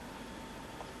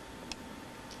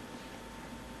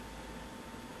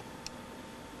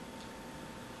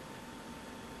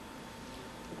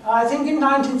 I think in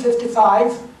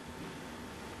 1955,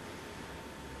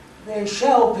 the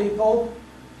Shell people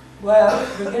were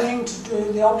beginning to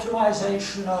do the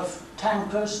optimization of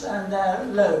tankers and their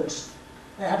loads.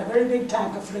 They had a very big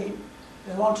tanker fleet.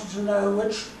 They wanted to know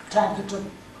which tanker to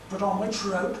put on which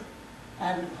route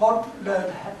and what load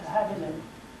had to have in it.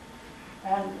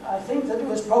 And I think that it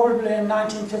was probably in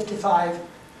 1955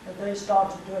 that they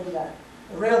started doing that,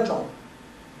 a real job.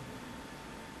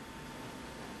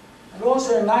 And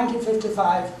also in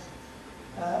 1955,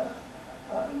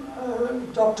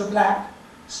 Dr. Black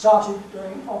started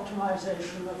doing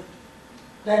optimization of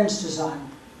lens design.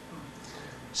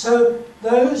 So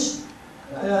those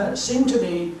seem to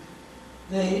be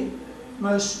the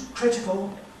most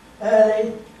critical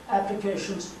early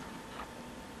applications,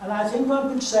 and I think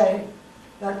one could say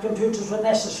that computers were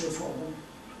necessary for them.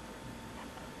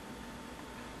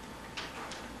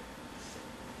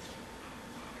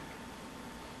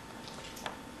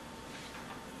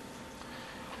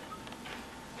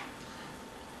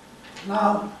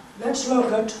 Now, let's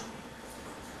look at,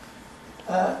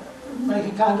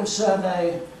 make a kind of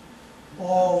survey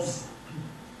of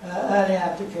early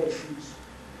applications.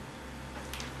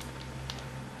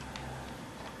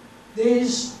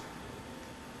 These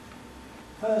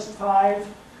first 5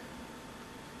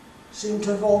 seem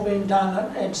to have all been done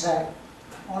at EDSAC,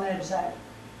 on EDSAC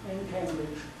in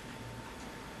Cambridge.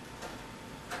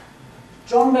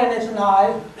 John Bennett and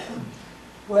I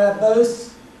were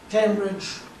both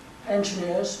Cambridge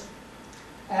engineers,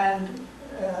 and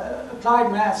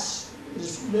applied maths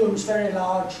looms very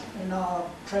large in our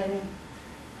training,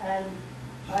 and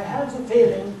I have the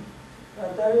feeling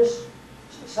that those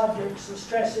subjects, the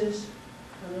stresses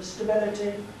and the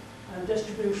stability and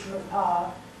distribution of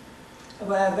power,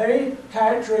 were very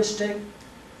characteristic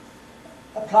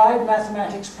applied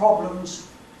mathematics problems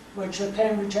which a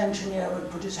Cambridge engineer would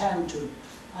put his hand to.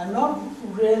 I'm not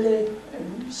really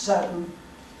certain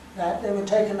that they were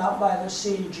taken up by the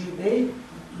CEGB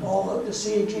or that the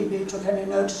CEGB took any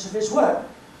notice of his work.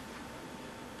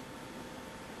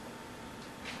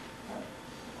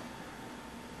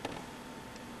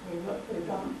 We've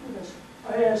done this.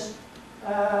 Oh yes,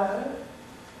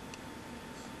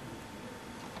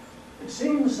 it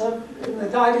seems that in the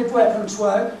guided weapons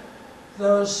work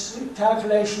there was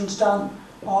calculations done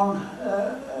on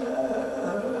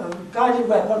a guided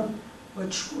weapon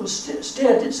which was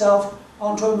steered itself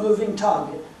onto a moving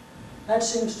target. That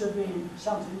seems to have been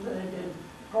something that they did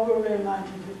probably in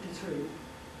 1953.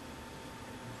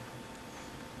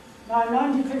 Now in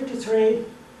 1953,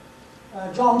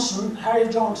 Harry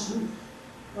Johnson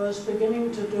was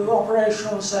beginning to do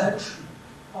operational research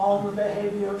on the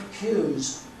behaviour of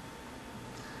queues.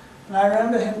 And I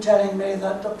remember him telling me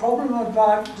that the problem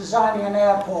about designing an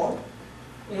airport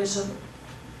is that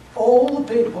all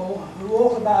the people who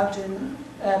walk about in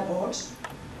airports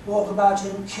walk about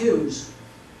in queues.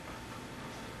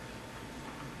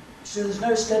 So there's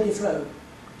no steady flow.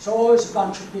 It's always a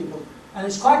bunch of people. And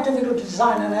it's quite difficult to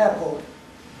design an airport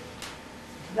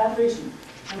for that reason.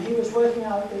 And he was working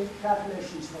out the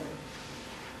calculations for it.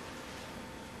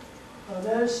 So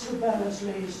there's the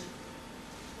Berners-Lee's,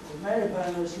 or Mary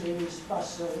Berners-Lee's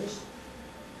bus service.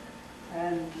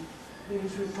 And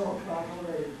these we've talked about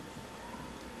already.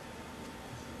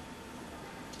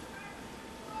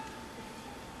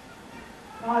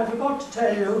 Now I forgot to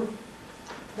tell you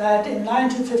that in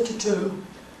 1952,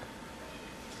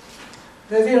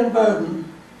 Vivian Bowden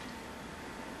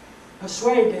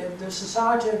persuaded the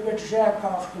Society of British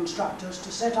Aircraft Constructors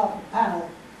to set up a panel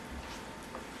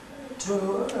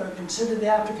to consider the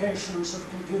applications of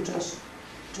computers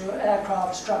to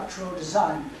aircraft structural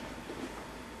design.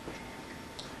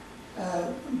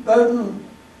 Bowden,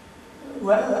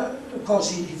 of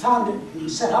course, he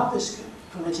set up this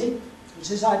committee. It was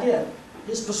his idea,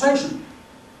 his persuasion.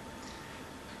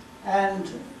 And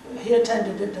he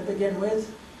attended it to begin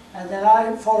with, and then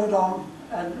I followed on,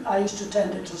 and I used to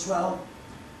attend it as well.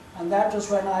 And that was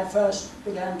when I first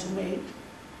began to meet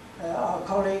our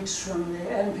colleagues from the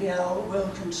NPL,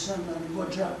 Wilkinson and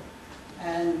Woodger,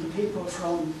 and the people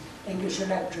from English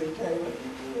Electric.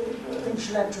 English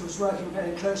Electric was working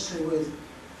very closely with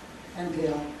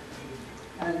NPL.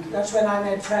 And that's when I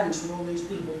made friends with all these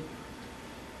people.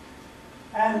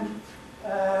 And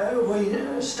we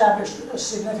established a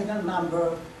significant number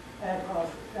of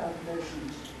aircraft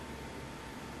calculations.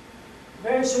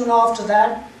 Very soon after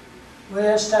that, we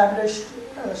established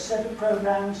a set of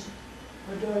programs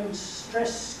for doing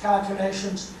stress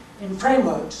calculations in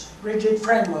frameworks, rigid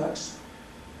frameworks.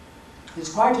 It's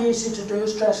quite easy to do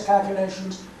stress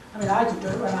calculations. I mean, I could do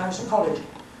it when I was at college,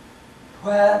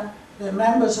 where the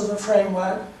members of the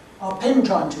framework are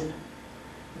pin-jointed.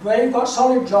 But where you've got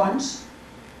solid joints,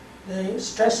 the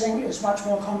stressing is much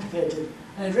more complicated.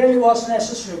 And it really was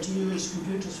necessary to use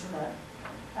computers for that.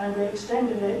 And we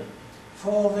extended it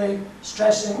for the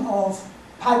stressing of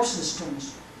pipe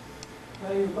systems,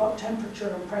 where you've got temperature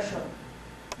and pressure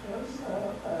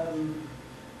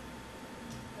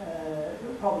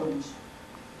problems.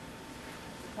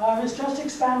 Now I must just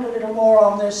expand a little more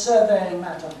on this surveying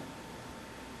matter.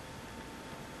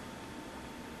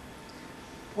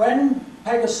 When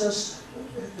Pegasus,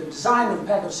 the design of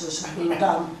Pegasus had been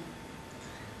done,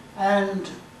 and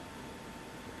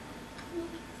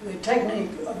the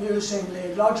technique of using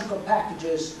the logical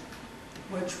packages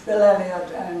which Bill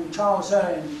Elliott and Charles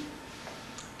Owen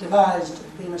devised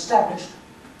had been established,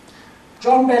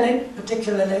 John Bennett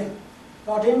particularly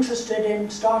got interested in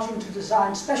starting to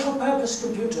design special purpose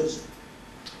computers,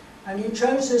 and he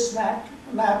chose this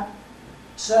map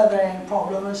surveying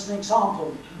problem as an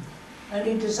example. And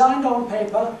he designed on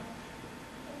paper,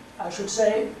 I should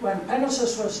say, when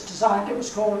Pegasus was designed, it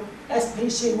was called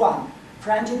FPC-1,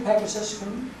 Frantic Pegasus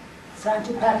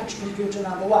Frantic Package Computer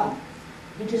number 1.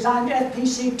 He designed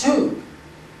FPC-2.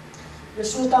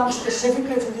 This was done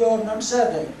specifically for the Ordnance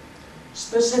Survey,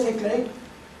 specifically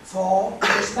for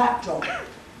this map job.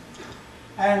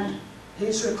 And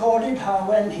he's recorded how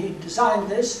when he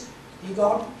designed this, he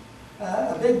got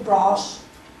a big brass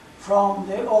from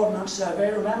the Ordnance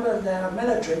Survey. Remember, they're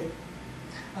military.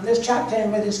 And this chap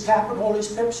came with his cap and all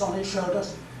his pips on his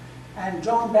shoulders. And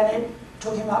John Bennett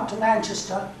took him up to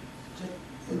Manchester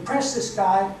to impress this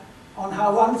guy on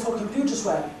how wonderful computers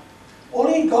were. All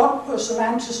he got was the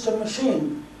Manchester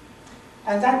machine.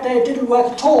 And that day it didn't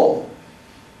work at all.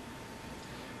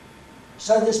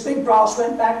 So this big brass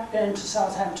went back then to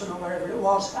Southampton or wherever it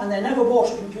was, and they never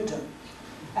bought a computer.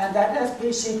 And that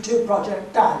FPC2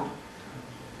 project died.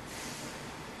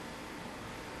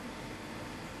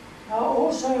 Now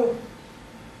also,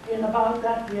 in about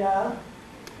that year,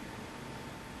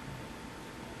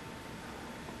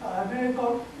 I may have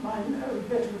got a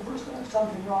bit of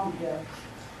something wrong here.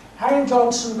 Harry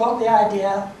Johnson got the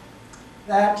idea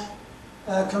that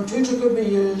a computer could be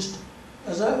used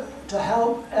to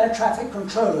help air traffic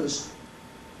controllers.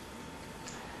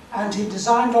 And he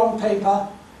designed on paper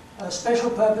a special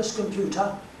purpose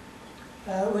computer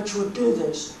which would do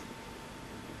this.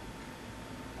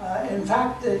 In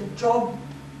fact, the job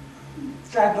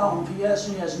dragged on for years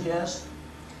and years and years,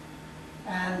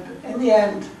 and in the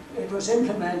end it was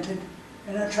implemented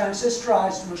in a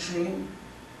transistorized machine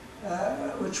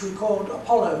which we called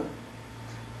Apollo.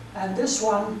 And this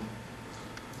one,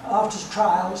 after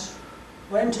trials,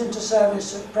 went into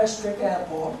service at Prestwick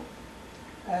Airport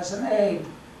as an aid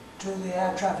to the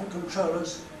air traffic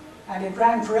controllers, and it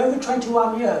ran for over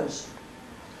 21 years,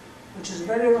 which is a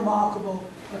very remarkable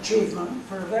achievement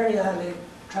for a very early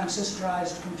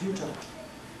transistorized computer.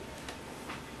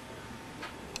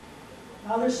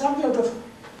 Now the subject of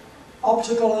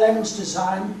optical lens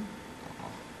design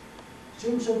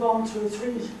seems to have gone through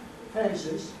 3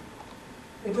 phases.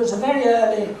 It was a very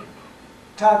early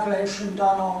calculation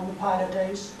done on the Pilot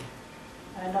Ace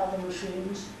and other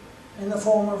machines in the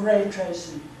form of ray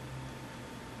tracing.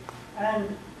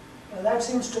 And that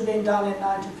seems to have been done in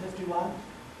 1951.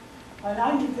 By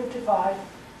 1955,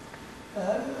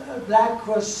 Black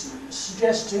was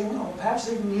suggesting, or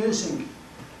perhaps even using,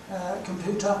 a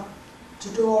computer to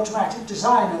do automatic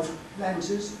design of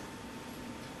lenses.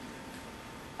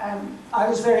 And I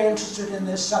was very interested in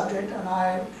this subject, and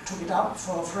I took it up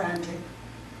for Ferranti.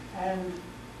 And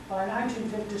by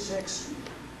 1956,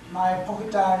 my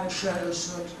pocket diary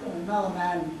shows that another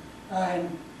man,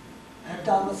 Owen, had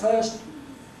done the first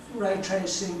ray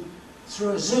tracing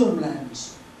through a zoom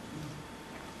lens.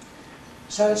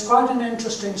 So it's quite an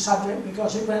interesting subject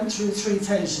because it went through 3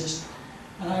 phases.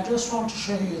 And I just want to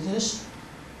show you this.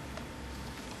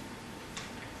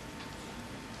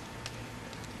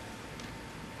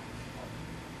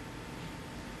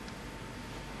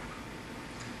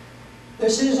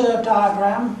 This is a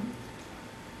diagram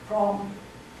from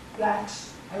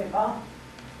Black's paper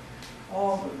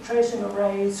of tracing a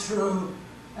ray through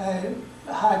a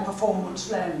high-performance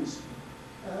lens.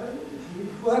 He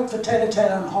worked for Taylor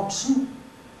and Hobson,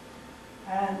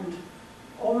 and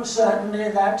almost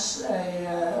certainly that's a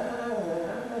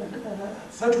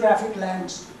photographic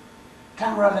lens,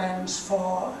 camera lens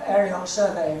for aerial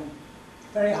surveying,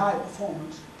 very high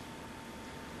performance.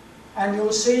 And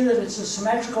you'll see that it's a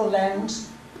symmetrical lens,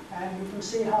 and you can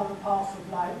see how the path of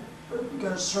light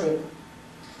goes through it.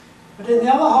 But in the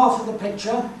other half of the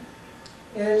picture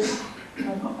is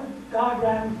a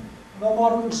diagram of a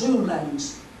modern zoom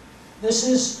lens. This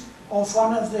is of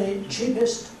one of the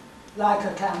cheapest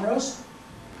Leica cameras,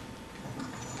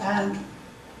 and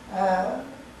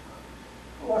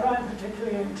what I'm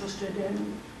particularly interested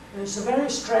in is a very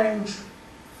strange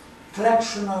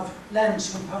collection of lens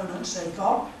components they've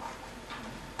got,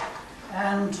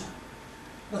 and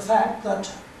the fact that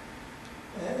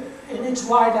in its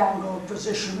wide-angle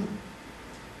position,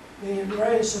 the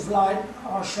rays of light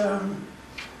are shown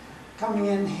coming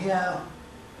in here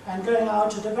and going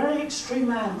out at a very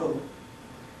extreme angle.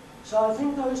 So I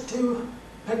think those 2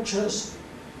 pictures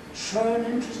show an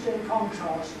interesting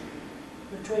contrast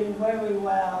between where we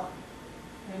were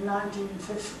in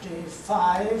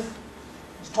 1955,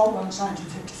 this top one's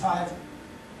 1955,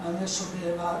 and this will be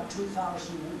about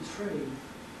 2003.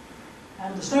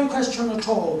 And there's no question at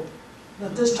all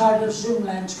that this type of zoom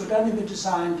lens could only be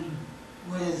designed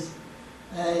with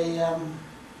a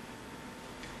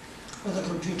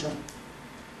computer.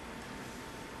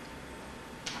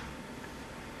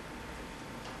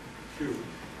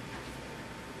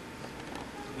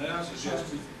 May I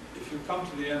suggest, if you come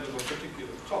to the end of a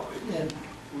particular topic,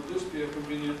 would this be a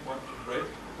convenient point to break?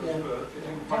 Because we're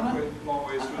getting quite a long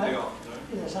way through the afternoon.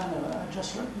 Yes, I know. I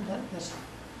just looked at this.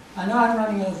 I know I'm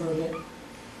running over a bit.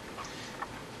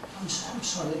 I'm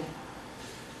sorry.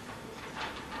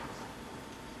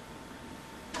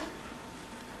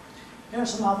 Here are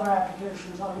some other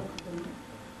applications. I'll look at them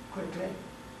quickly.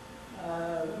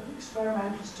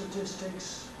 Experimental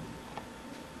statistics,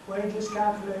 wages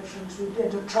calculations. We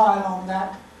did a trial on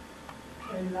that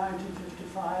in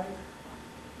 1955.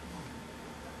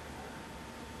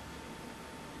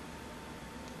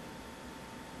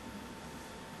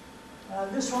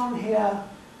 This one here,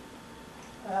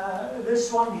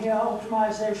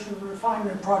 optimization of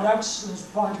refinery products. There's a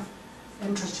point of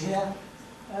interest here.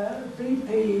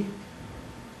 BP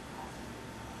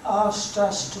asked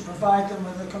us to provide them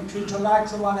with a computer like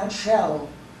the one at Shell,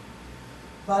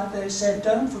 but they said,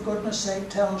 don't for goodness sake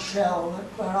tell Shell that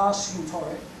we're asking for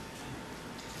it.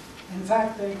 In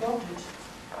fact, they got it,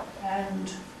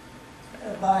 and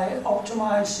by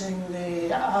optimizing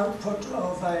the output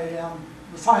of a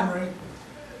refinery,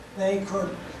 they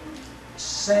could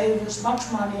save as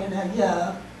much money in a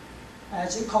year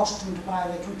as it cost them to buy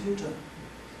the computer.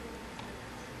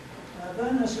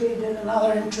 Berners-Lee did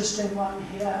another interesting one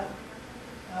here,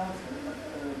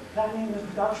 planning the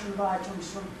production of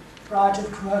items from a variety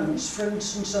of components. For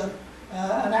instance,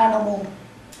 an animal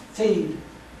feed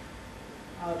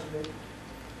out of it.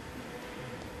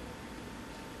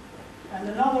 And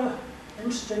another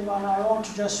interesting one I want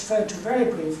to just refer to very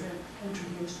briefly,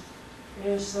 introduce,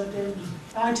 is that in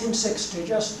 1960,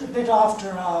 just a bit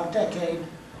after our decade,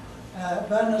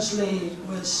 Berners-Lee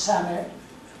with Samet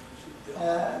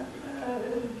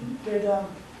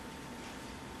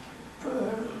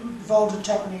evolved a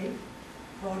technique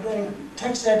for doing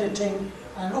text editing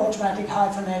and automatic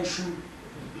hyphenation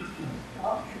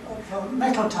for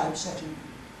metal typesetting.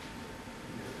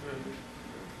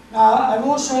 Now, I've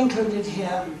also included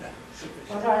here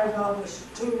what I regard as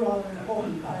two rather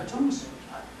important items.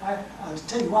 I'll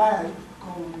tell you why I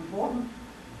call them important.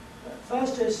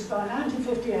 First is by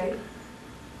 1958,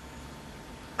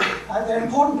 they're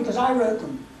important because I wrote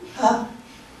them.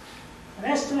 An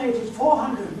estimated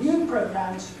 400 new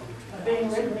programs are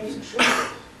being written each year.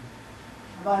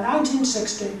 And by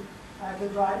 1960, I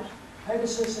could write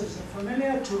Pegasus as a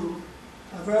familiar tool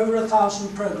of over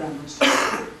 1,000 programmers.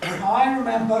 Now, I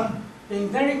remember being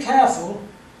very careful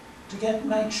to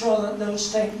make sure that those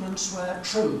statements were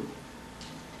true.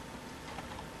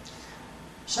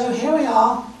 So here we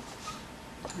are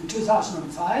in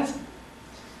 2005,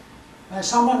 where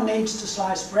someone needs to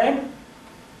slice bread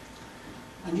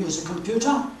and use a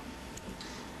computer.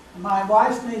 And my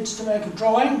wife needs to make a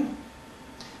drawing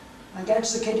and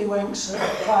gets the kiddywinks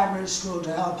at the primary school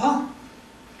to help her.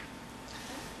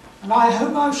 And I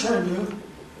hope I've shown you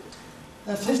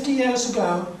that 50 years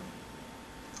ago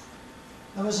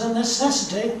there was a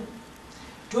necessity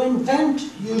to invent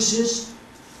uses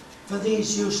for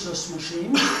these useless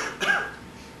machines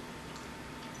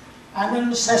and a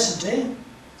necessity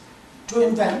to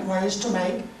invent ways to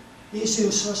make these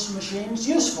useless machines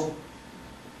useful.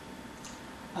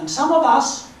 And some of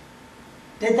us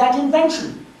did that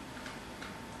invention.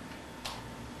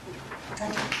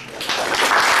 Thank you.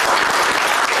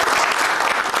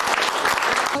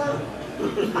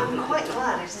 I'm quite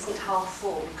glad it isn't half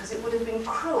full, because it would have been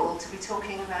cruel to be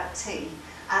talking about tea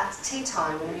at tea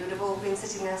time when you would have all been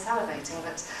sitting there salivating,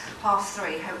 but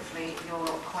 3:30, hopefully you're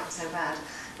not quite so bad.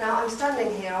 Now, I'm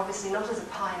standing here obviously not as a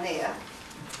pioneer,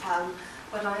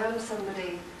 but I am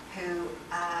somebody who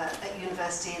at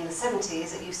university in the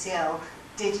 70s at UCL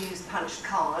did use punched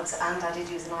cards, and I did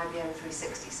use an IBM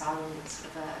 360, so I'm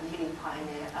sort of a mini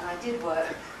pioneer. And I did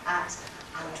work at,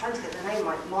 I'm trying to get the name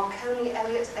right, Marconi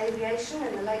Elliott Aviation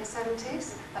in the late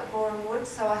 70s at Boreham Wood,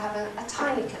 so I have a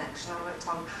tiny connection. I worked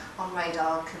on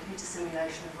radar, computer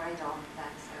simulation of radar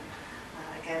there, so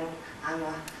again, I'm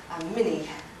a mini,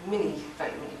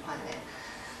 very mini pioneer.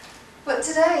 But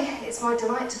today, it's my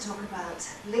delight to talk about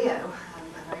LEO, a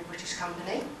very British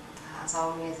company, as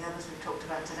are many of the others we've talked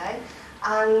about today,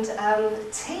 and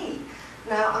tea.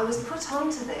 Now, I was put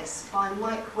onto this by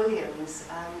Mike Williams.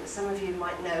 Some of you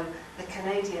might know the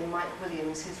Canadian Mike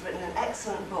Williams, who's written an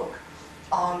excellent book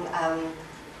on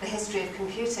the history of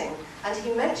computing. And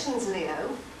he mentions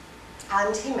LEO,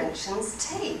 and he mentions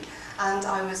tea. And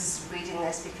I was reading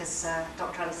this because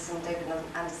Dr. Anderson, David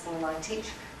Anderson and I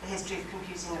teach the history of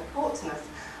computing at Portsmouth.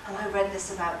 And I read this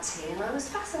about tea, and I was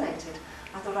fascinated.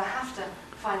 I thought I have to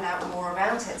find out more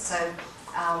about it. So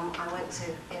I went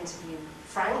to interview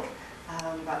Frank,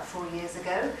 about 4 years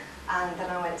ago, and then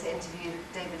I went to interview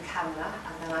David Kamler,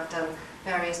 and then I've done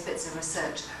various bits of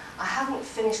research. I haven't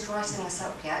finished writing this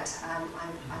up yet. I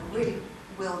really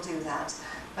will do that,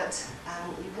 but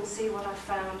you can see what I've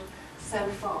found so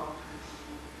far.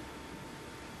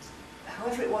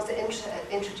 Whoever it was that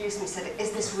introduced me said,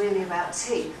 is this really about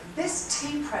tea? This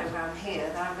tea program here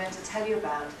that I'm going to tell you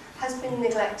about has been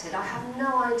neglected. I have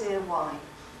no idea why.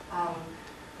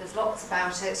 There's lots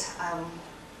about it.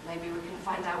 Maybe we can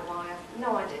find out why. I have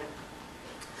no idea.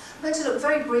 I'm going to look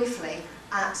very briefly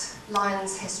at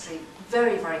Lyons' history,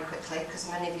 very, very quickly, because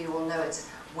many of you will know it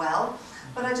well.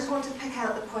 But I just want to pick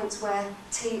out the points where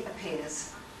tea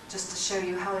appears, just to show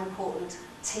you how important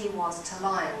tea was to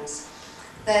Lyons.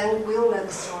 Then we all know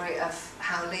the story of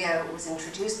how Leo was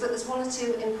introduced, but there's one or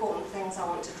two important things I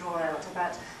want to draw out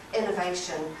about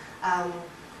innovation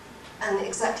and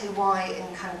exactly why,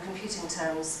 in kind of computing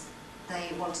terms,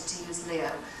 they wanted to use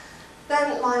Leo.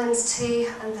 Then Lyons tea,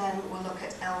 and then we'll look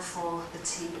at L4, the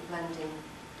tea blending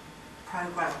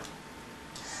program.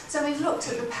 So we've looked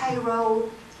at the payroll,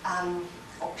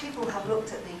 or people have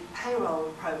looked at the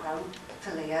payroll program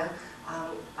for Leo.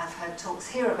 I've heard talks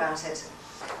here about it.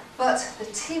 But the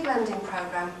tea blending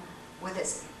program, with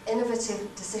its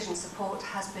innovative decision support,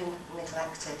 has been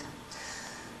neglected.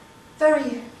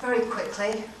 Very, very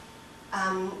quickly,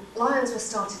 Lyons was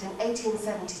started in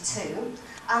 1872,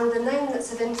 and the name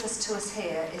that's of interest to us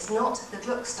here is not the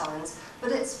Glucksteins,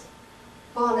 but it's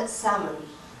Barnett Salmon.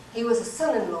 He was a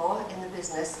son-in-law in the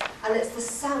business, and it's the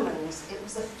Salmons. It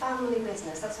was a family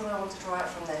business. That's what I want to draw out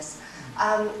from this.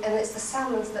 And it's the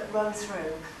Salmons that run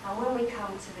through. And when we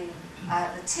come to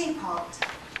the tea part,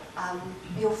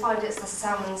 you'll find it's the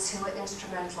Salmons who were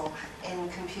instrumental in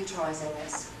computerising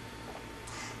this.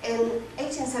 In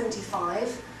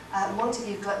 1875,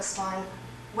 Montague Gluckstein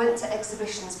went to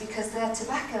exhibitions because their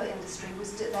tobacco industry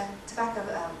their tobacco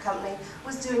company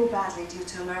was doing badly due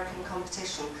to American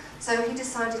competition. So he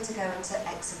decided to go into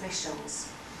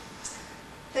exhibitions.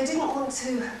 They didn't want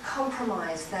to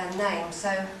compromise their name,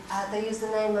 so they used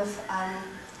the name of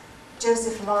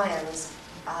Joseph Lyons,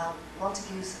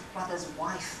 Montague's brother's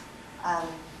wife,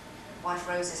 wife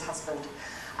Rose's husband.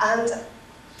 And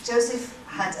Joseph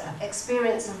had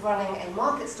experience of running a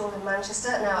market stall in Manchester.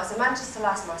 Now, as a Manchester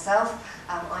lass myself,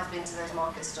 I've been to those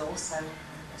market stalls, so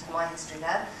that's my history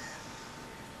there.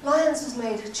 Lyons was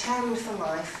made chairman for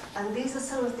life, and these are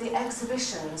some of the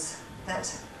exhibitions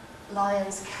that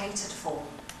Lyons catered for.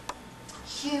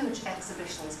 Huge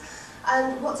exhibitions.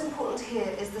 And what's important here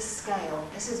is the scale.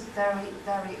 This is very,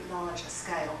 very large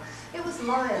scale. It was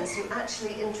Lyons who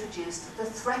actually introduced the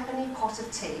threepenny pot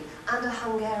of tea and a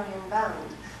Hungarian band.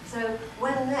 So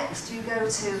when next you go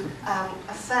to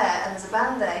a fair and there's a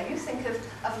band there, you think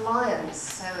of Lyons.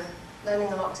 So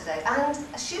learning a lot today. And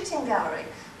a shooting gallery.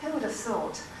 Who would have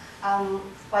thought?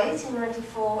 By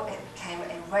 1894, it became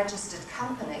a registered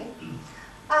company.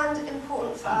 And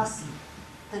important for us,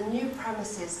 the new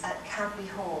premises at Cadby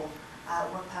Hall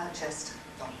were purchased.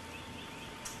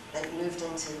 They moved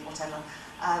into whatever.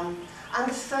 And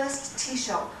the first tea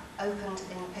shop opened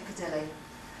in Piccadilly.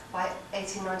 By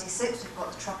 1896, we've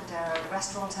got the Trocadero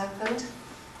restaurant opened,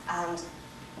 and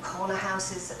corner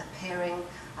houses appearing.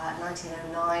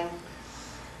 1909.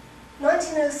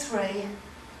 1903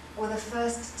 were the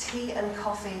first tea and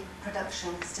coffee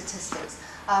production statistics.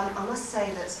 I must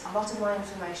say that a lot of my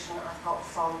information I've got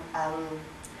from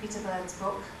Peter Bird's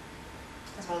book,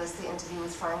 as well as the interview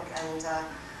with Frank, and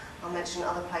I'll mention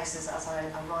other places as I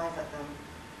arrive at them.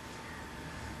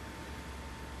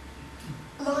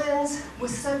 Lyons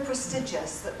was so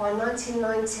prestigious that by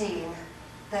 1919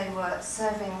 they were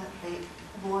serving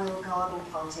the royal garden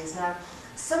parties. Now,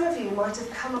 some of you might have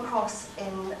come across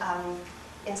in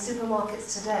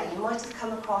supermarkets today, you might have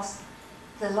come across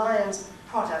the Lyons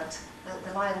product,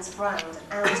 the Lyons brand,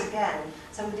 and again,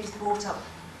 somebody's bought up,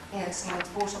 someone's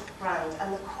bought up the brand,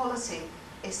 and the quality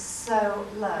is so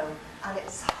low, and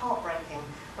it's heartbreaking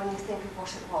when you think of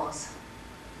what it was.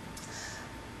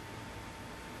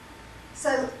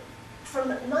 So, from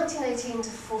 1918 to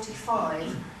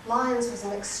 45, Lyons was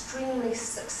an extremely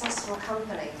successful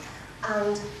company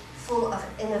and full of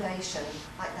innovation,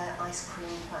 like their ice cream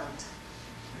plant.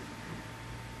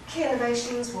 Key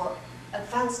innovations were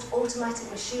advanced automatic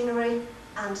machinery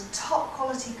and top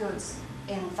quality goods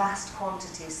in vast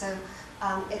quantities. So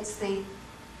it's the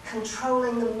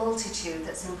controlling the multitude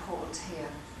that's important here.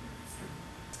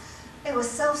 They were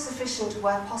self-sufficient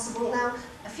where possible. Now,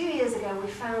 a few years ago we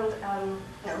found,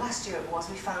 last year it was,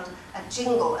 we found a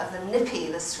jingle of the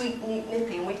Nippy, the Sweet Neat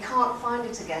Nippy, and we can't find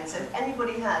it again. So if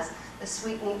anybody has the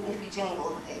Sweet Neat Nippy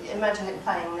jingle, imagine it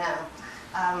playing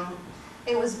now.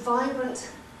 It was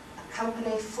vibrant, a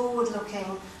company,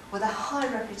 forward-looking, with a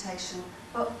high reputation,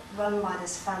 but run by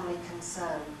this family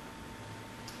concern.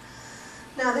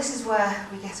 Now this is where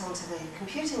we get onto the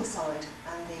computing side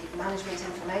and the management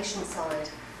information side.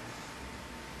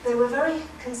 They were very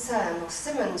concerned, or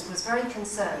Simmons was very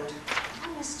concerned.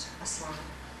 I missed a slide.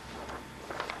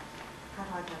 How do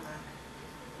I go back?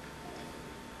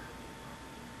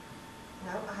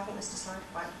 No, I haven't missed a slide.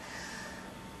 Right.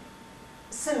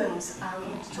 Simmons,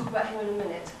 to talk about him in a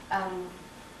minute,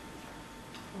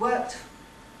 worked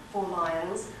for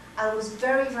Lyons and was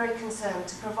very, very concerned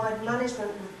to provide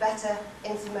management with better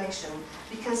information,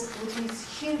 because with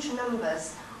these huge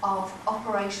numbers of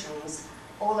operations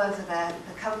all over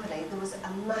the company, there was a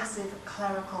massive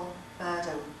clerical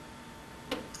burden.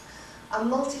 A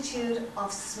multitude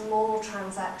of small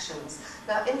transactions.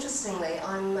 Now, interestingly,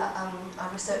 I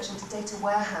research into data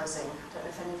warehousing. I don't know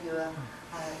if any of you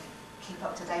keep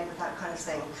up to date with that kind of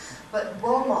thing. But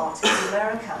Walmart in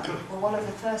America were one of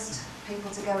the first people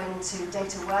to go into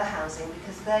data warehousing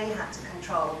because they had to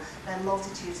control their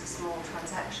multitudes of small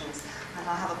transactions. And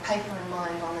I have a paper in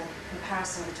mind on the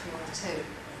comparison between the two.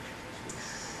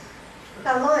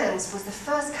 Now, Lyons was the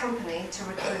first company to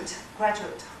recruit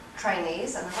graduate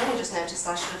trainees, and I've only just noticed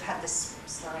I should have had this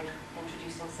slide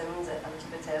introducing Simmons a little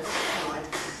bit earlier, never mind.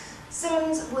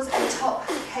 Simmons was a top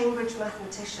Cambridge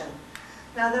mathematician.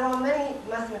 Now, there are many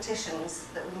mathematicians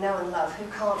that we know and love who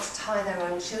can't tie their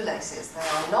own shoelaces. They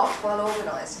are not well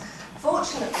organised.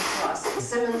 Fortunately for us,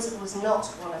 Simmons was not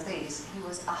one of these. He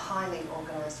was a highly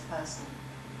organised person.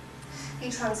 He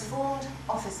transformed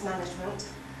office management,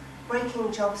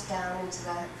 breaking jobs down into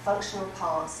their functional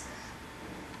parts.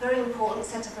 Very important,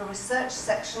 set up a research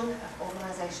section of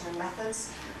organisation and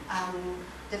methods,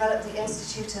 developed the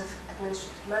Institute of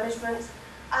Administrative Management,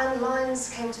 and Lyons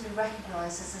came to be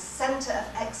recognised as a centre of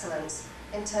excellence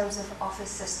in terms of office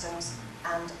systems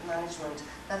and management.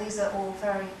 Now, these are all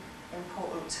very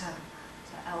important to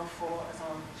L4, as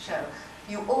I'll show.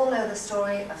 You all know the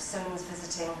story of Simmons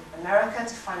visiting America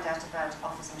to find out about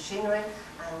office machinery,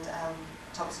 and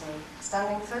Thompson and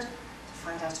Standingford to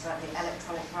find out about the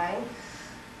electronic brain.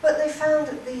 But they found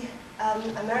that the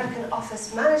American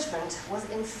office management was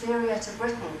inferior to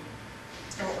Britain.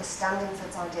 And it was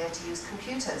Standingford's idea to use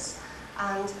computers.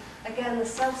 And again, the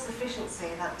self-sufficiency,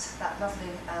 that lovely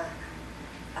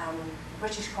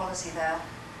British quality there,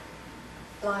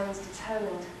 Lyons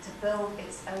determined to build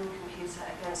its own computer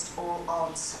against all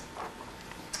odds.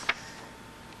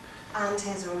 And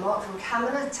here's a remark from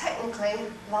Kaminer. Technically,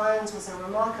 Lyons was a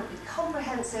remarkably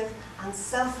comprehensive and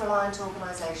self-reliant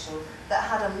organisation that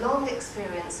had a long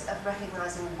experience of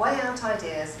recognising way-out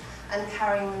ideas and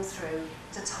carrying them through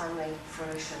to timely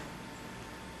fruition.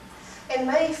 In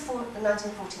May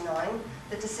 1949,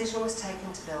 the decision was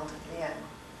taken to build LEO.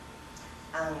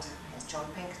 And here's John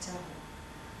Pinkerton,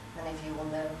 who many of you will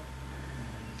know.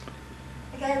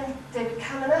 Again, David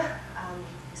Kaminer,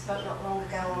 he spoke not long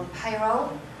ago on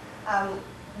payroll,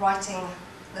 writing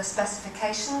the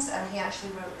specifications, and he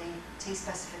actually wrote the T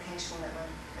specification that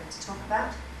we're going to talk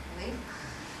about, I believe.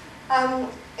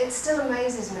 It still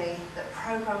amazes me that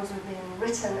programs were being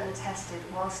written and tested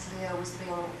whilst LEO was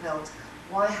being built.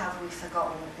 Why have we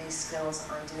forgotten these skills?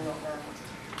 I do not know.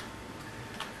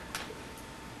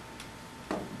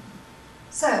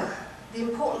 So,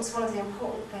 one of the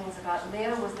important things about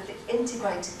LEO was that it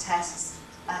integrated tasks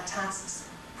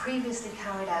previously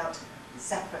carried out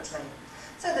separately.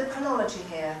 So the chronology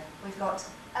here, we've got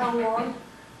L1,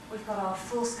 we've got our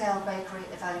full-scale bakery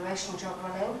evaluation job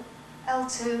running.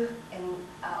 L2 in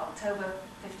October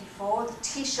 54, the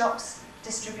tea shops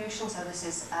distribution, so this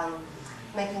is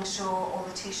making sure all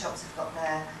the tea shops have got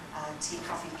their tea,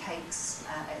 coffee, cakes,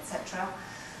 etc.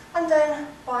 And then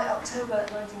by October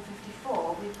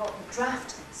 1954, we've got the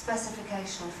draft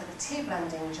specification for the tea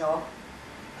blending job,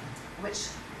 which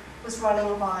was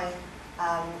running by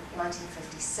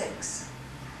 1956.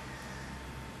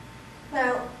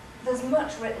 Now, there's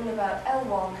much written about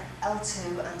L1,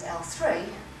 L2 and L3,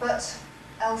 but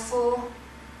L4,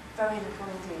 very little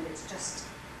indeed. It's just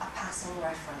a passing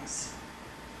reference.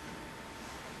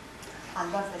 I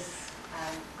love this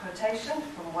quotation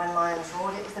from when Lyons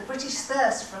roared. It was the British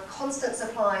thirst for a constant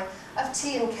supply of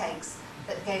tea and cakes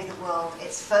that gave the world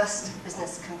its first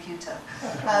business computer.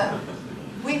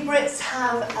 We Brits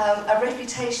have a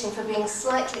reputation for being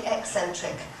slightly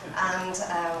eccentric, and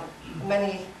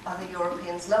many other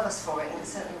Europeans love us for it, and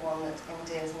it's certainly one that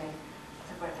endears me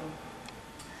to Britain.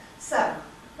 So,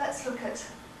 let's look at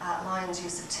Lyons'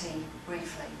 use of tea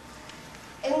briefly.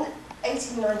 In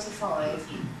 1895,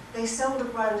 they sold a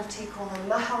brand of tea called the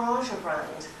Maharaja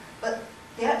brand, but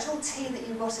the actual tea that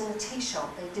you got in the tea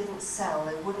shop, they didn't sell.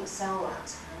 They wouldn't sell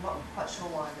that. I'm not quite sure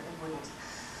why, but they wouldn't.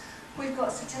 We've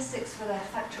got statistics for their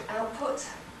factory output.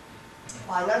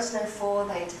 By 1904,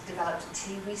 they'd developed a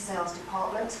tea resales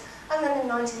department, and then in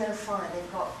 1905,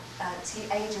 they've got tea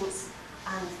agents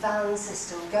and van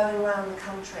system going around the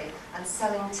country and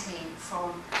selling tea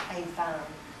from a van.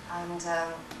 And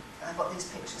I've got these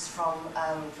pictures from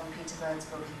Peter Bird's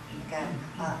book again.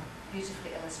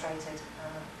 beautifully illustrated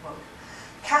book.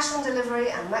 Cash on delivery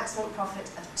and maximum profit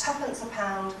of 2p a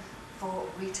pound for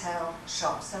retail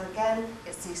shops. So again,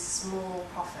 it's these small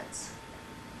profits.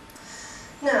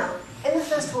 Now, in the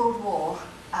First World War,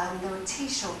 there were tea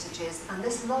shortages, and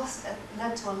this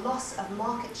led to a loss of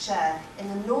market share in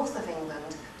the north of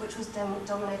England, which was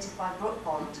dominated by Brook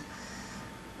Bond.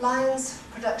 Lyons'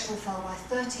 production fell by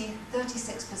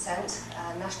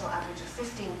 36%, national average of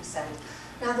 15%.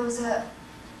 Now, there was an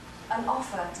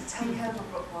offer to take over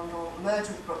Brook Bond or merge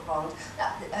with Brook Bond.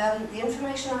 The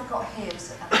information I've got here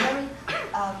is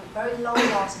a very long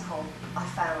article I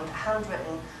found,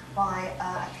 handwritten by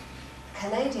a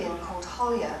Canadian called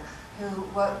Hollier, who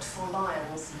worked for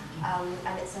Lyons,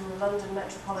 and it's in the London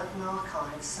Metropolitan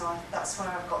Archives, so that's where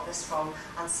I've got this from,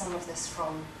 and some of this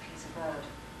from Peter Bird.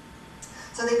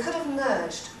 So they could have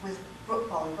merged with Brook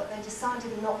Bond, but they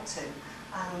decided not to,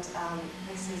 and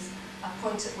this is a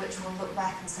point at which we'll look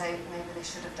back and say maybe they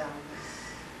should have done.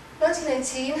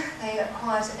 1918, they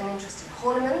acquired an interest in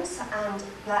Horniman's and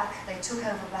Black. They took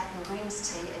over Black and Green's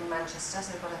tea in Manchester,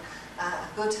 so they've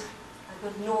got a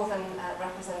good northern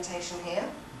representation here.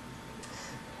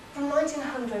 From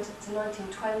 1900 to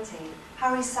 1920,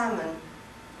 Harry Salmon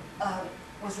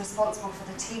was responsible for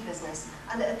the tea business,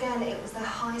 and again it was the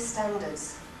high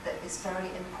standards that is very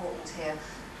important here.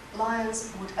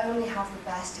 Lyons would only have the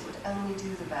best, it would only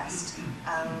do the best.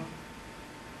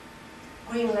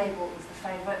 Green Label was the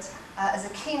favourite. As a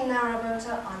keen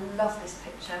narrowboater, I love this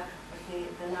picture with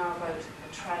the narrowboat, the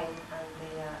train and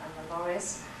the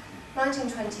lorries.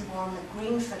 1921, the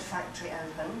Greenford factory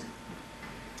opened.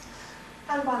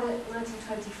 And by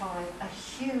 1925, a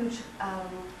huge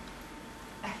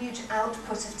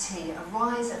output of tea, a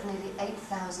rise of nearly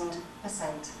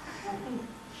 8,000%.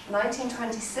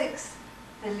 1926,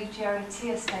 the Lugeri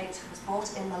Tea Estate was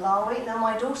bought in Malawi. Now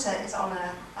my daughter is on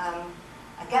a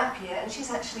gap year, and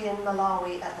she's actually in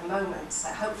Malawi at the moment, so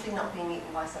hopefully not being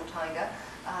eaten by some tiger.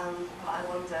 But I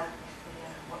wonder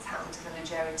what's happened to the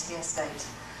Lugeri Tea Estate.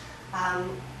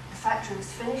 The factory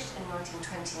was finished in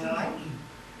 1929.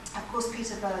 Of course,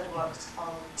 Peter Bird worked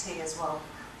on tea as well.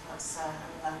 That's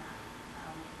another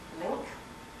link. I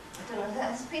don't know,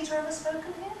 has Peter ever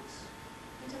spoken here?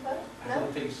 Peter Bird? No? I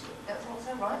don't think so. I don't think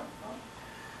so, right.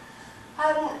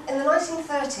 In the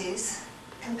 1930s,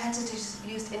 competitors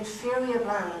used inferior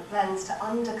blends to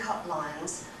undercut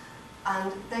Lyons,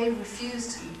 and they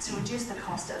refused to reduce the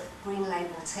cost of Green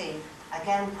Label tea.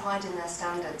 Again, pride in their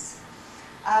standards.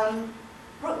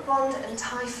 Brook Bond and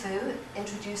Tai Fu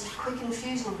introduced quick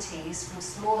infusion teas from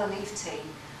smaller leaf tea,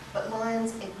 but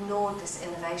Lyons ignored this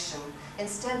innovation.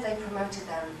 Instead, they promoted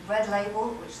their red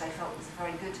label, which they felt was a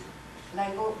very good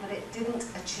label, but it didn't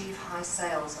achieve high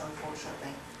sales,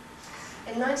 unfortunately.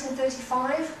 In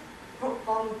 1935, Brook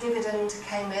Bond dividend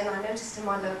came in. I noticed in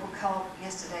my local car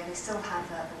yesterday they still have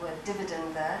the word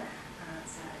dividend there.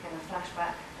 It's again a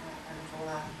flashback, a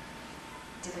little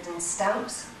dividend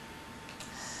stamps.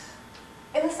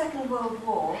 In the Second World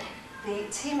War, the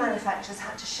tea manufacturers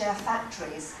had to share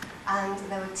factories, and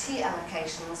there were tea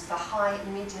allocations for high,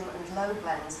 medium and low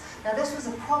blends. Now this was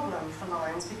a problem for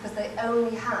Lyons because they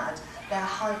only had their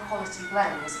high quality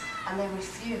blends, and they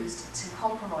refused to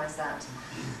compromise that.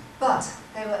 But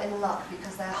they were in luck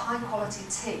because their high quality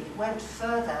tea went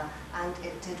further and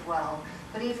it did well.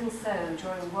 But even so,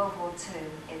 during World War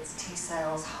II, its tea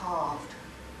sales halved.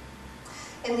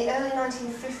 In the early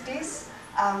 1950s,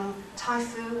 Tai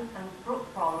Fu and Brook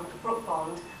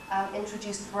Bond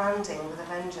introduced branding with a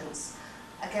vengeance.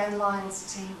 Again,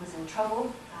 Lyons tea was in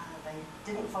trouble. They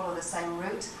didn't follow the same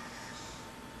route.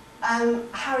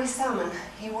 Harry Salmon,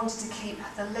 he wanted to keep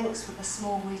the links with the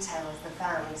small retailers, the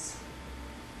vans.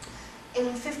 In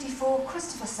 1954,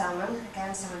 Christopher Salmon,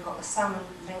 again, so we've got the Salmon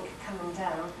link coming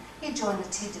down, he joined the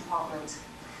tea department,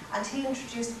 and he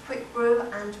introduced quick brew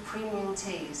and premium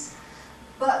teas.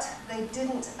 But they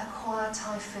didn't acquire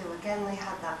Tai Fu. Again, they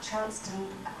had that chance to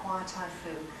acquire Tai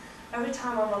Fu. Every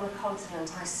time I'm on the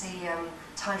continent, I see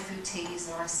Tai Fu teas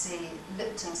and I see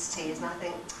Lipton's teas, and I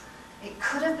think, it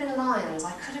could have been Lyons.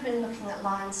 I could have been looking at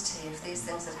Lyons tea if these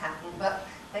things had happened, but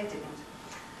they didn't.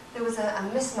 There was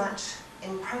a mismatch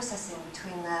in processing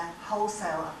between their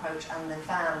wholesale approach and the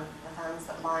vans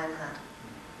that Lyons had.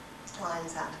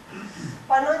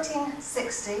 By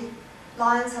 1960,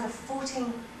 Lyons had a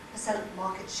 14%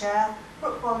 market share,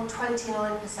 Brook Bond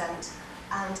 29%,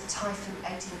 and Tai Fu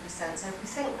 18%. So if we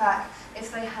think back,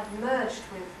 if they had merged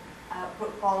with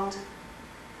Brook Bond,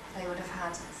 they would have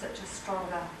had so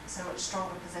much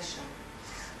stronger position.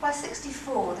 By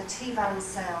 1964, the tea van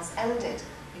sales ended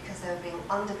because they were being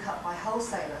undercut by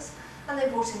wholesalers, and they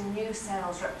brought in new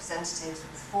sales representatives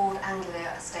with Ford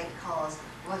Anglia estate cars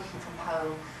working from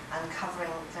home and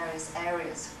covering various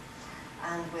areas,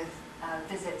 and with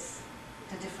visits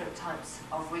to different types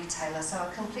of retailers. So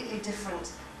a completely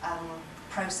different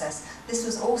process. This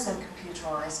was also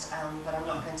computerized, but I'm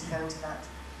not going to go into that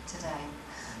today.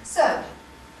 So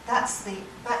that's the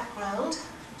background.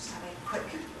 Just have a quick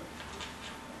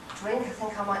drink. I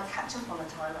think I might catch up on the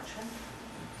time actually.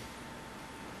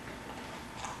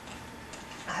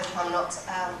 I hope I'm not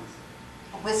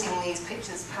whizzing these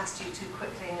pictures past you too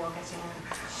quickly and you're getting...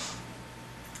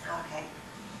 Okay.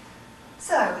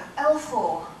 So,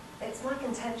 L4, it's my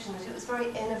contention that it was very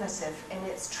innovative in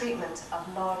its treatment of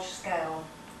large-scale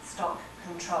stock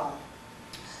control.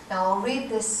 Now, I'll read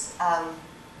this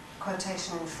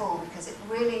quotation in full because it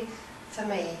really, for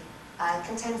me,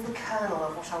 contains the kernel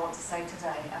of what I want to say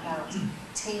today about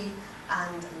T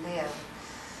and LEO.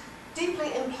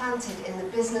 Deeply implanted in the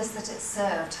business that it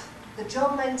served, the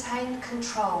job maintained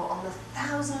control on the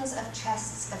thousands of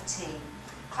chests of tea,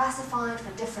 classified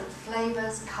for different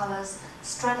flavours, colours,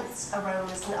 strengths,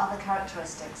 aromas and other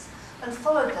characteristics, and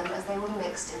followed them as they were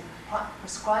mixed in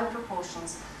prescribed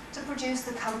proportions to produce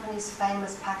the company's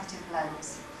famous packeted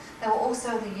blends. There were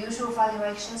also the usual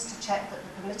valuations to check that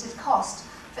the permitted cost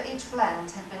for each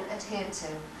blend had been adhered to,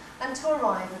 and to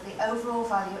arrive at the overall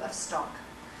value of stock.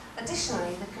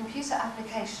 Additionally, the computer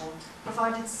application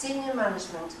provided senior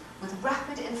management with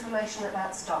rapid information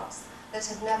about stocks that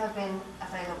had never been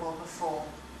available before.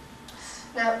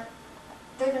 Now,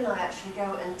 David and I actually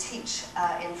go and teach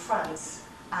in France,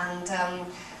 and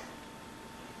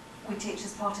we teach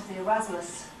as part of the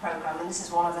Erasmus programme, and this is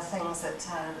one of the things that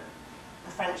the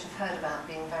French have heard about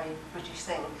being a very British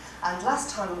thing. And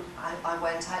last time I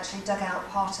went, I actually dug out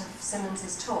part of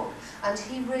Simmons's talk, and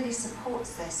he really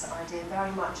supports this idea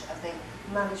very much of the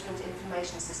management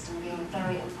information system being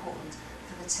very important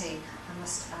for the tea. I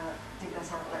must dig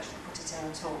that out and actually put it in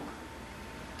the talk.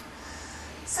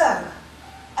 So,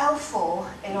 L4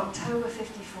 in October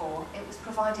 54, it was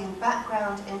providing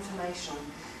background information.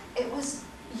 It was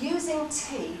using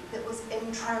tea that was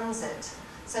in transit.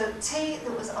 So tea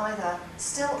that was either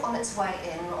still on its way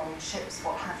in on ships,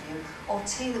 what have you, or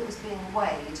tea that was being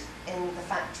weighed in the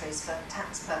factories for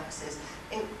tax purposes.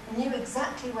 It knew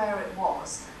exactly where it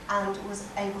was and was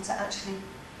able to actually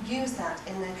use that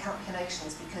in their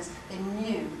calculations because they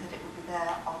knew that it would be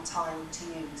there on time to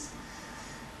use.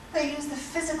 They use the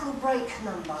physical break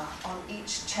number on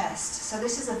each chest. So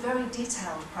this is a very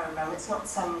detailed program. It's not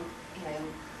some,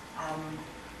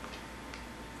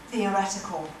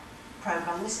 theoretical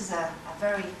program. This is a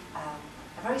very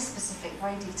specific,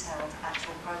 very detailed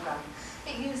actual program.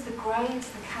 It used the grades,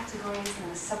 the categories,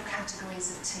 and the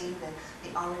subcategories of tea,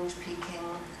 the orange Peking,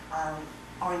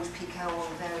 orange Pico, all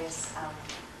the various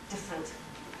different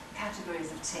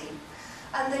categories of tea.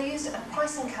 And they used a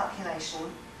pricing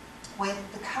calculation with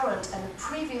the current and the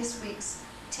previous week's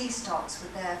tea stocks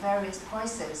with their various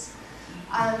prices.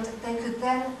 And they could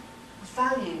then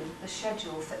value the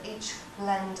schedule for each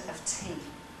blend of tea.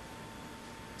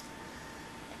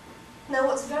 Now,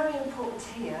 what's very important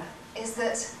here is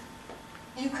that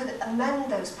you could amend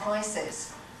those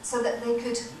prices so that they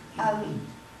could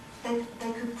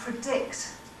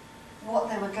predict what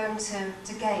they were going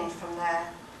to gain from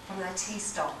their tea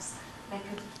stocks. They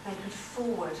could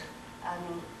forward.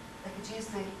 They could use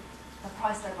the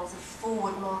price levels of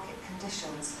forward market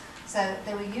conditions. So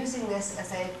they were using this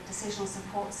as a decision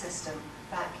support system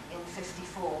back in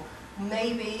 54.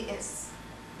 Maybe it's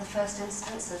the first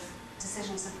instance of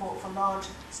decision support for large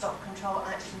stock control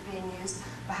actually being used.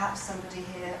 Perhaps somebody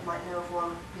here might know of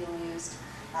one being used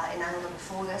in Anglia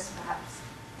before this. Perhaps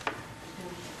you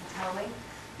can tell me.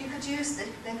 You could use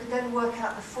they could then work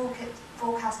out the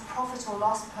forecast profit or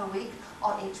loss per week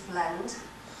on each blend.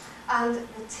 And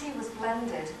the tea was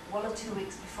blended 1 or 2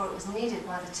 weeks before it was needed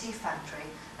by the tea factory.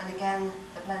 And again,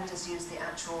 the blenders used the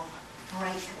actual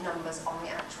break numbers on the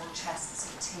actual chests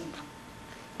of tea.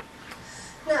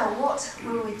 Now, what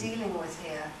were we dealing with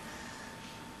here?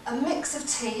 A mix of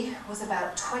tea was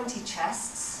about 20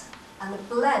 chests, and a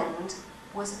blend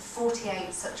was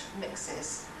 48 such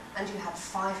mixes, and you had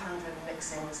 500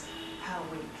 mixings per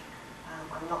week.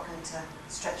 I'm not going to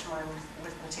stretch my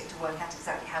arithmetic to work out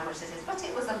exactly how much it is, but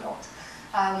it was a lot.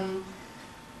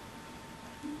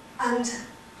 And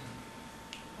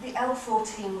the L4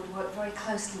 team would work very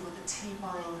closely with the tea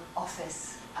buying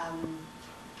office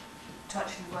to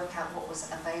actually work out what was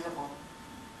available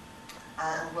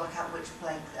and work out which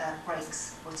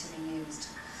breaks were to be used.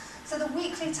 So the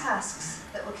weekly tasks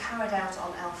that were carried out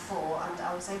on L4, and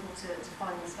I was able to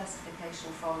find the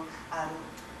specification from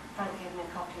Frank gave me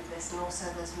a copy of this, and also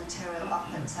there's material up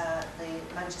at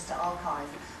the Manchester Archive,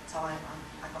 so I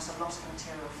got a lot of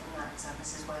material from that, so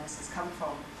this is where this has come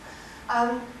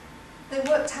from. They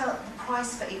worked out the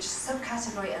price for each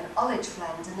subcategory and ullage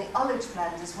blend, and the ullage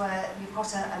blend is where you've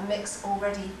got a mix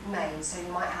already made, so you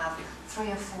might have 3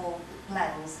 or 4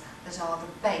 blends that are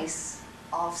the base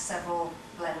of several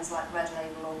blends like red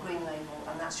label or green label,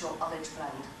 and that's your ullage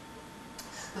blend.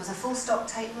 There was a full stock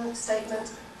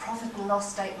statement, profit and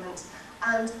loss statement,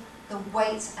 and the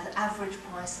weight and average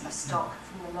price of stock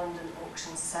from the London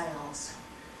auction sales.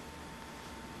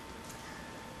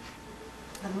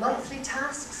 The monthly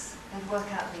tasks, they'd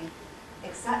work out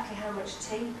exactly how much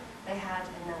tea they had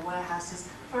in their warehouses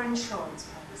for insurance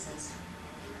purposes.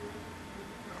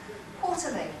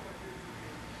 Quarterly,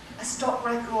 a stock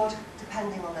record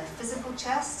depending on their physical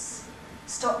chests,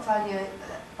 stock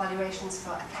valuations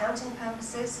for accounting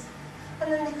purposes,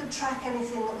 and then they could track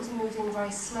anything that was moving very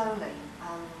slowly.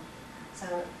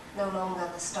 So no longer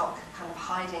the stock kind of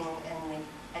hiding in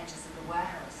the edges of the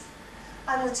warehouse.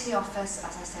 And the tea office,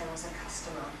 as I say, was a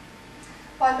customer.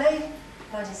 By May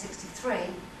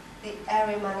 1963, the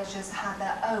area managers had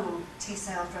their own tea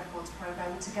sales records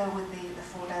program to go with the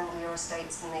 4 Anglia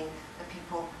estates and the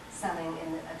people selling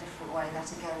in a different way.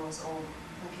 That again was all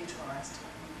computerised.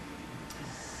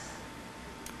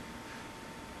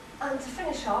 And to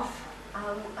finish off,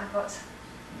 I've got,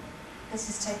 this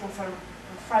is taken from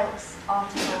Frank's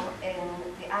article in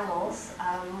the Annals.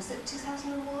 Was it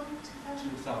 2001?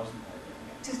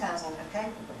 2000, okay.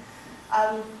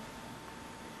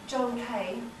 John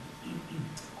Kay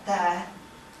there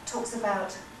talks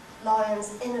about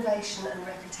Lyons' innovation and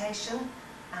reputation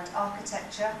and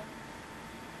architecture,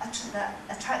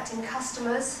 attracting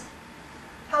customers,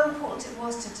 how important it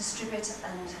was to distribute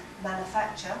and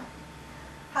manufacture,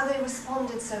 how they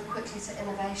responded so quickly to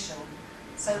innovation.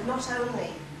 So not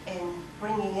only in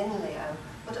bringing in LEO,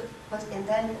 but in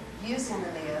then using the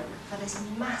LEO for this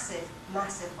massive,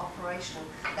 massive operation.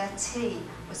 Their tea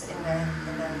was in their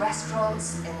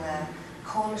restaurants, in their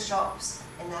corner shops,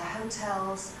 in their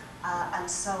hotels, and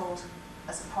sold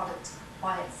as a product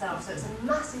by itself. So it's a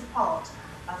massive part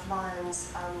of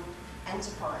Lyons'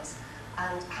 enterprise,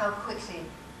 and how quickly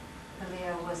the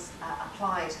LEO was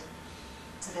applied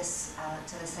to this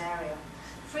area.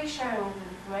 Free sharing of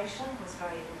information was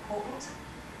very important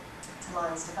to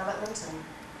Lyons' development and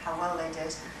how well they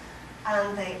did,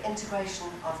 and the integration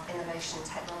of innovation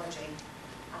technology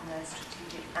and their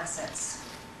strategic assets.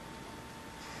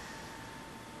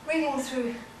 Reading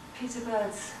through Peter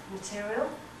Bird's material,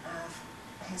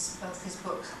 both his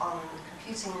book on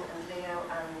computing and LEO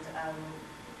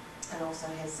and also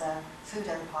his Food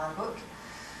Empire book,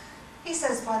 he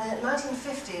says by the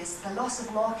 1950s the loss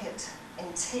of market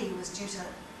in tea was due to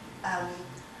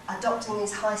adopting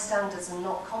these high standards and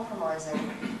not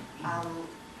compromising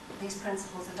these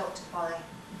principles adopted by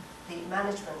the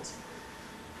management.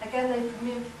 Again,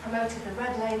 they promoted the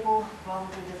red label rather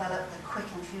than develop the quick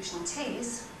infusion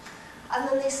teas, and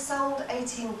then they sold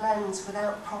 18 blends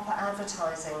without proper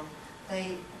advertising.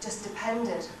 They just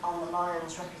depended on the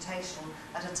Lyons' reputation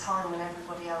at a time when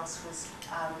everybody else was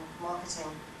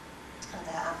marketing and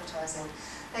their advertising.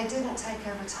 They didn't take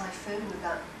over Typhoon with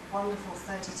that wonderful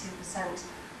 32%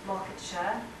 market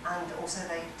share, and also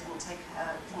they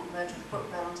didn't merge with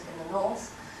Brookmount in the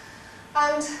north,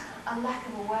 and a lack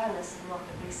of awareness of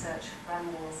market research.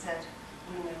 Branding said,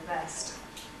 "We know best."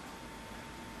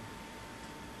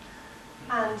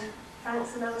 And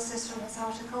Frank's analysis from his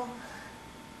article,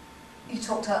 you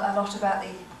talked a lot about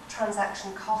the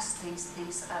transaction costs,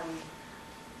 these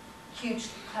huge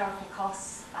clerical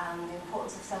costs, and the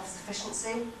importance of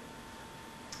self-sufficiency.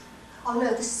 Oh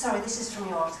no, this is from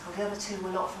your article. The other two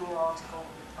were not from your article.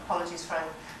 Apologies, Frank.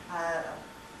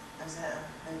 There's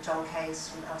John Kay's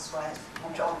from elsewhere,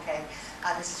 from John Kay.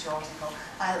 This is your article.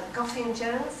 Goffey and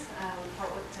Jones,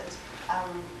 Frank looked at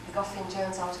the Goffey and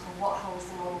Jones article, What Holds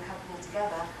the Modern Company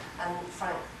Together, and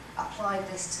Frank applied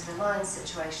this to the Lyons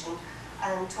situation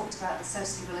and talked about the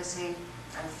sociability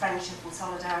and friendship and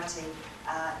solidarity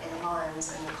in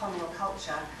Lyons and the communal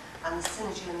culture, and the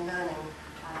synergy and learning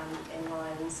in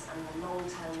Lyons, and the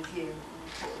long-term view and the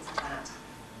importance of that.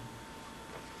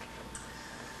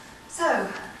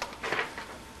 So,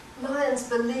 Lyons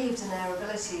believed in their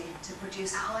ability to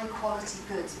produce high-quality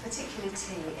goods, particularly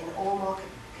tea, in all market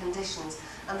conditions,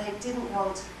 and they didn't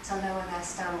want to lower their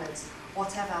standards,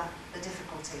 whatever the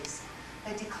difficulties.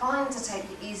 They declined to take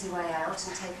the easy way out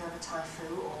and take over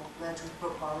Typhoon or merge with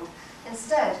Brookmount.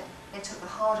 Instead, they took the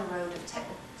harder road of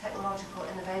technological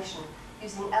innovation,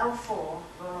 using L4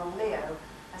 run on LEO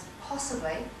as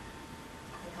possibly,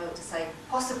 I think I ought to say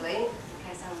possibly, in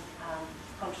case I'm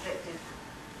contradicted,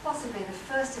 possibly the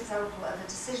first example of a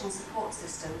decision support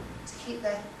system to keep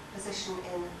their position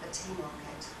in the tea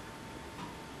market.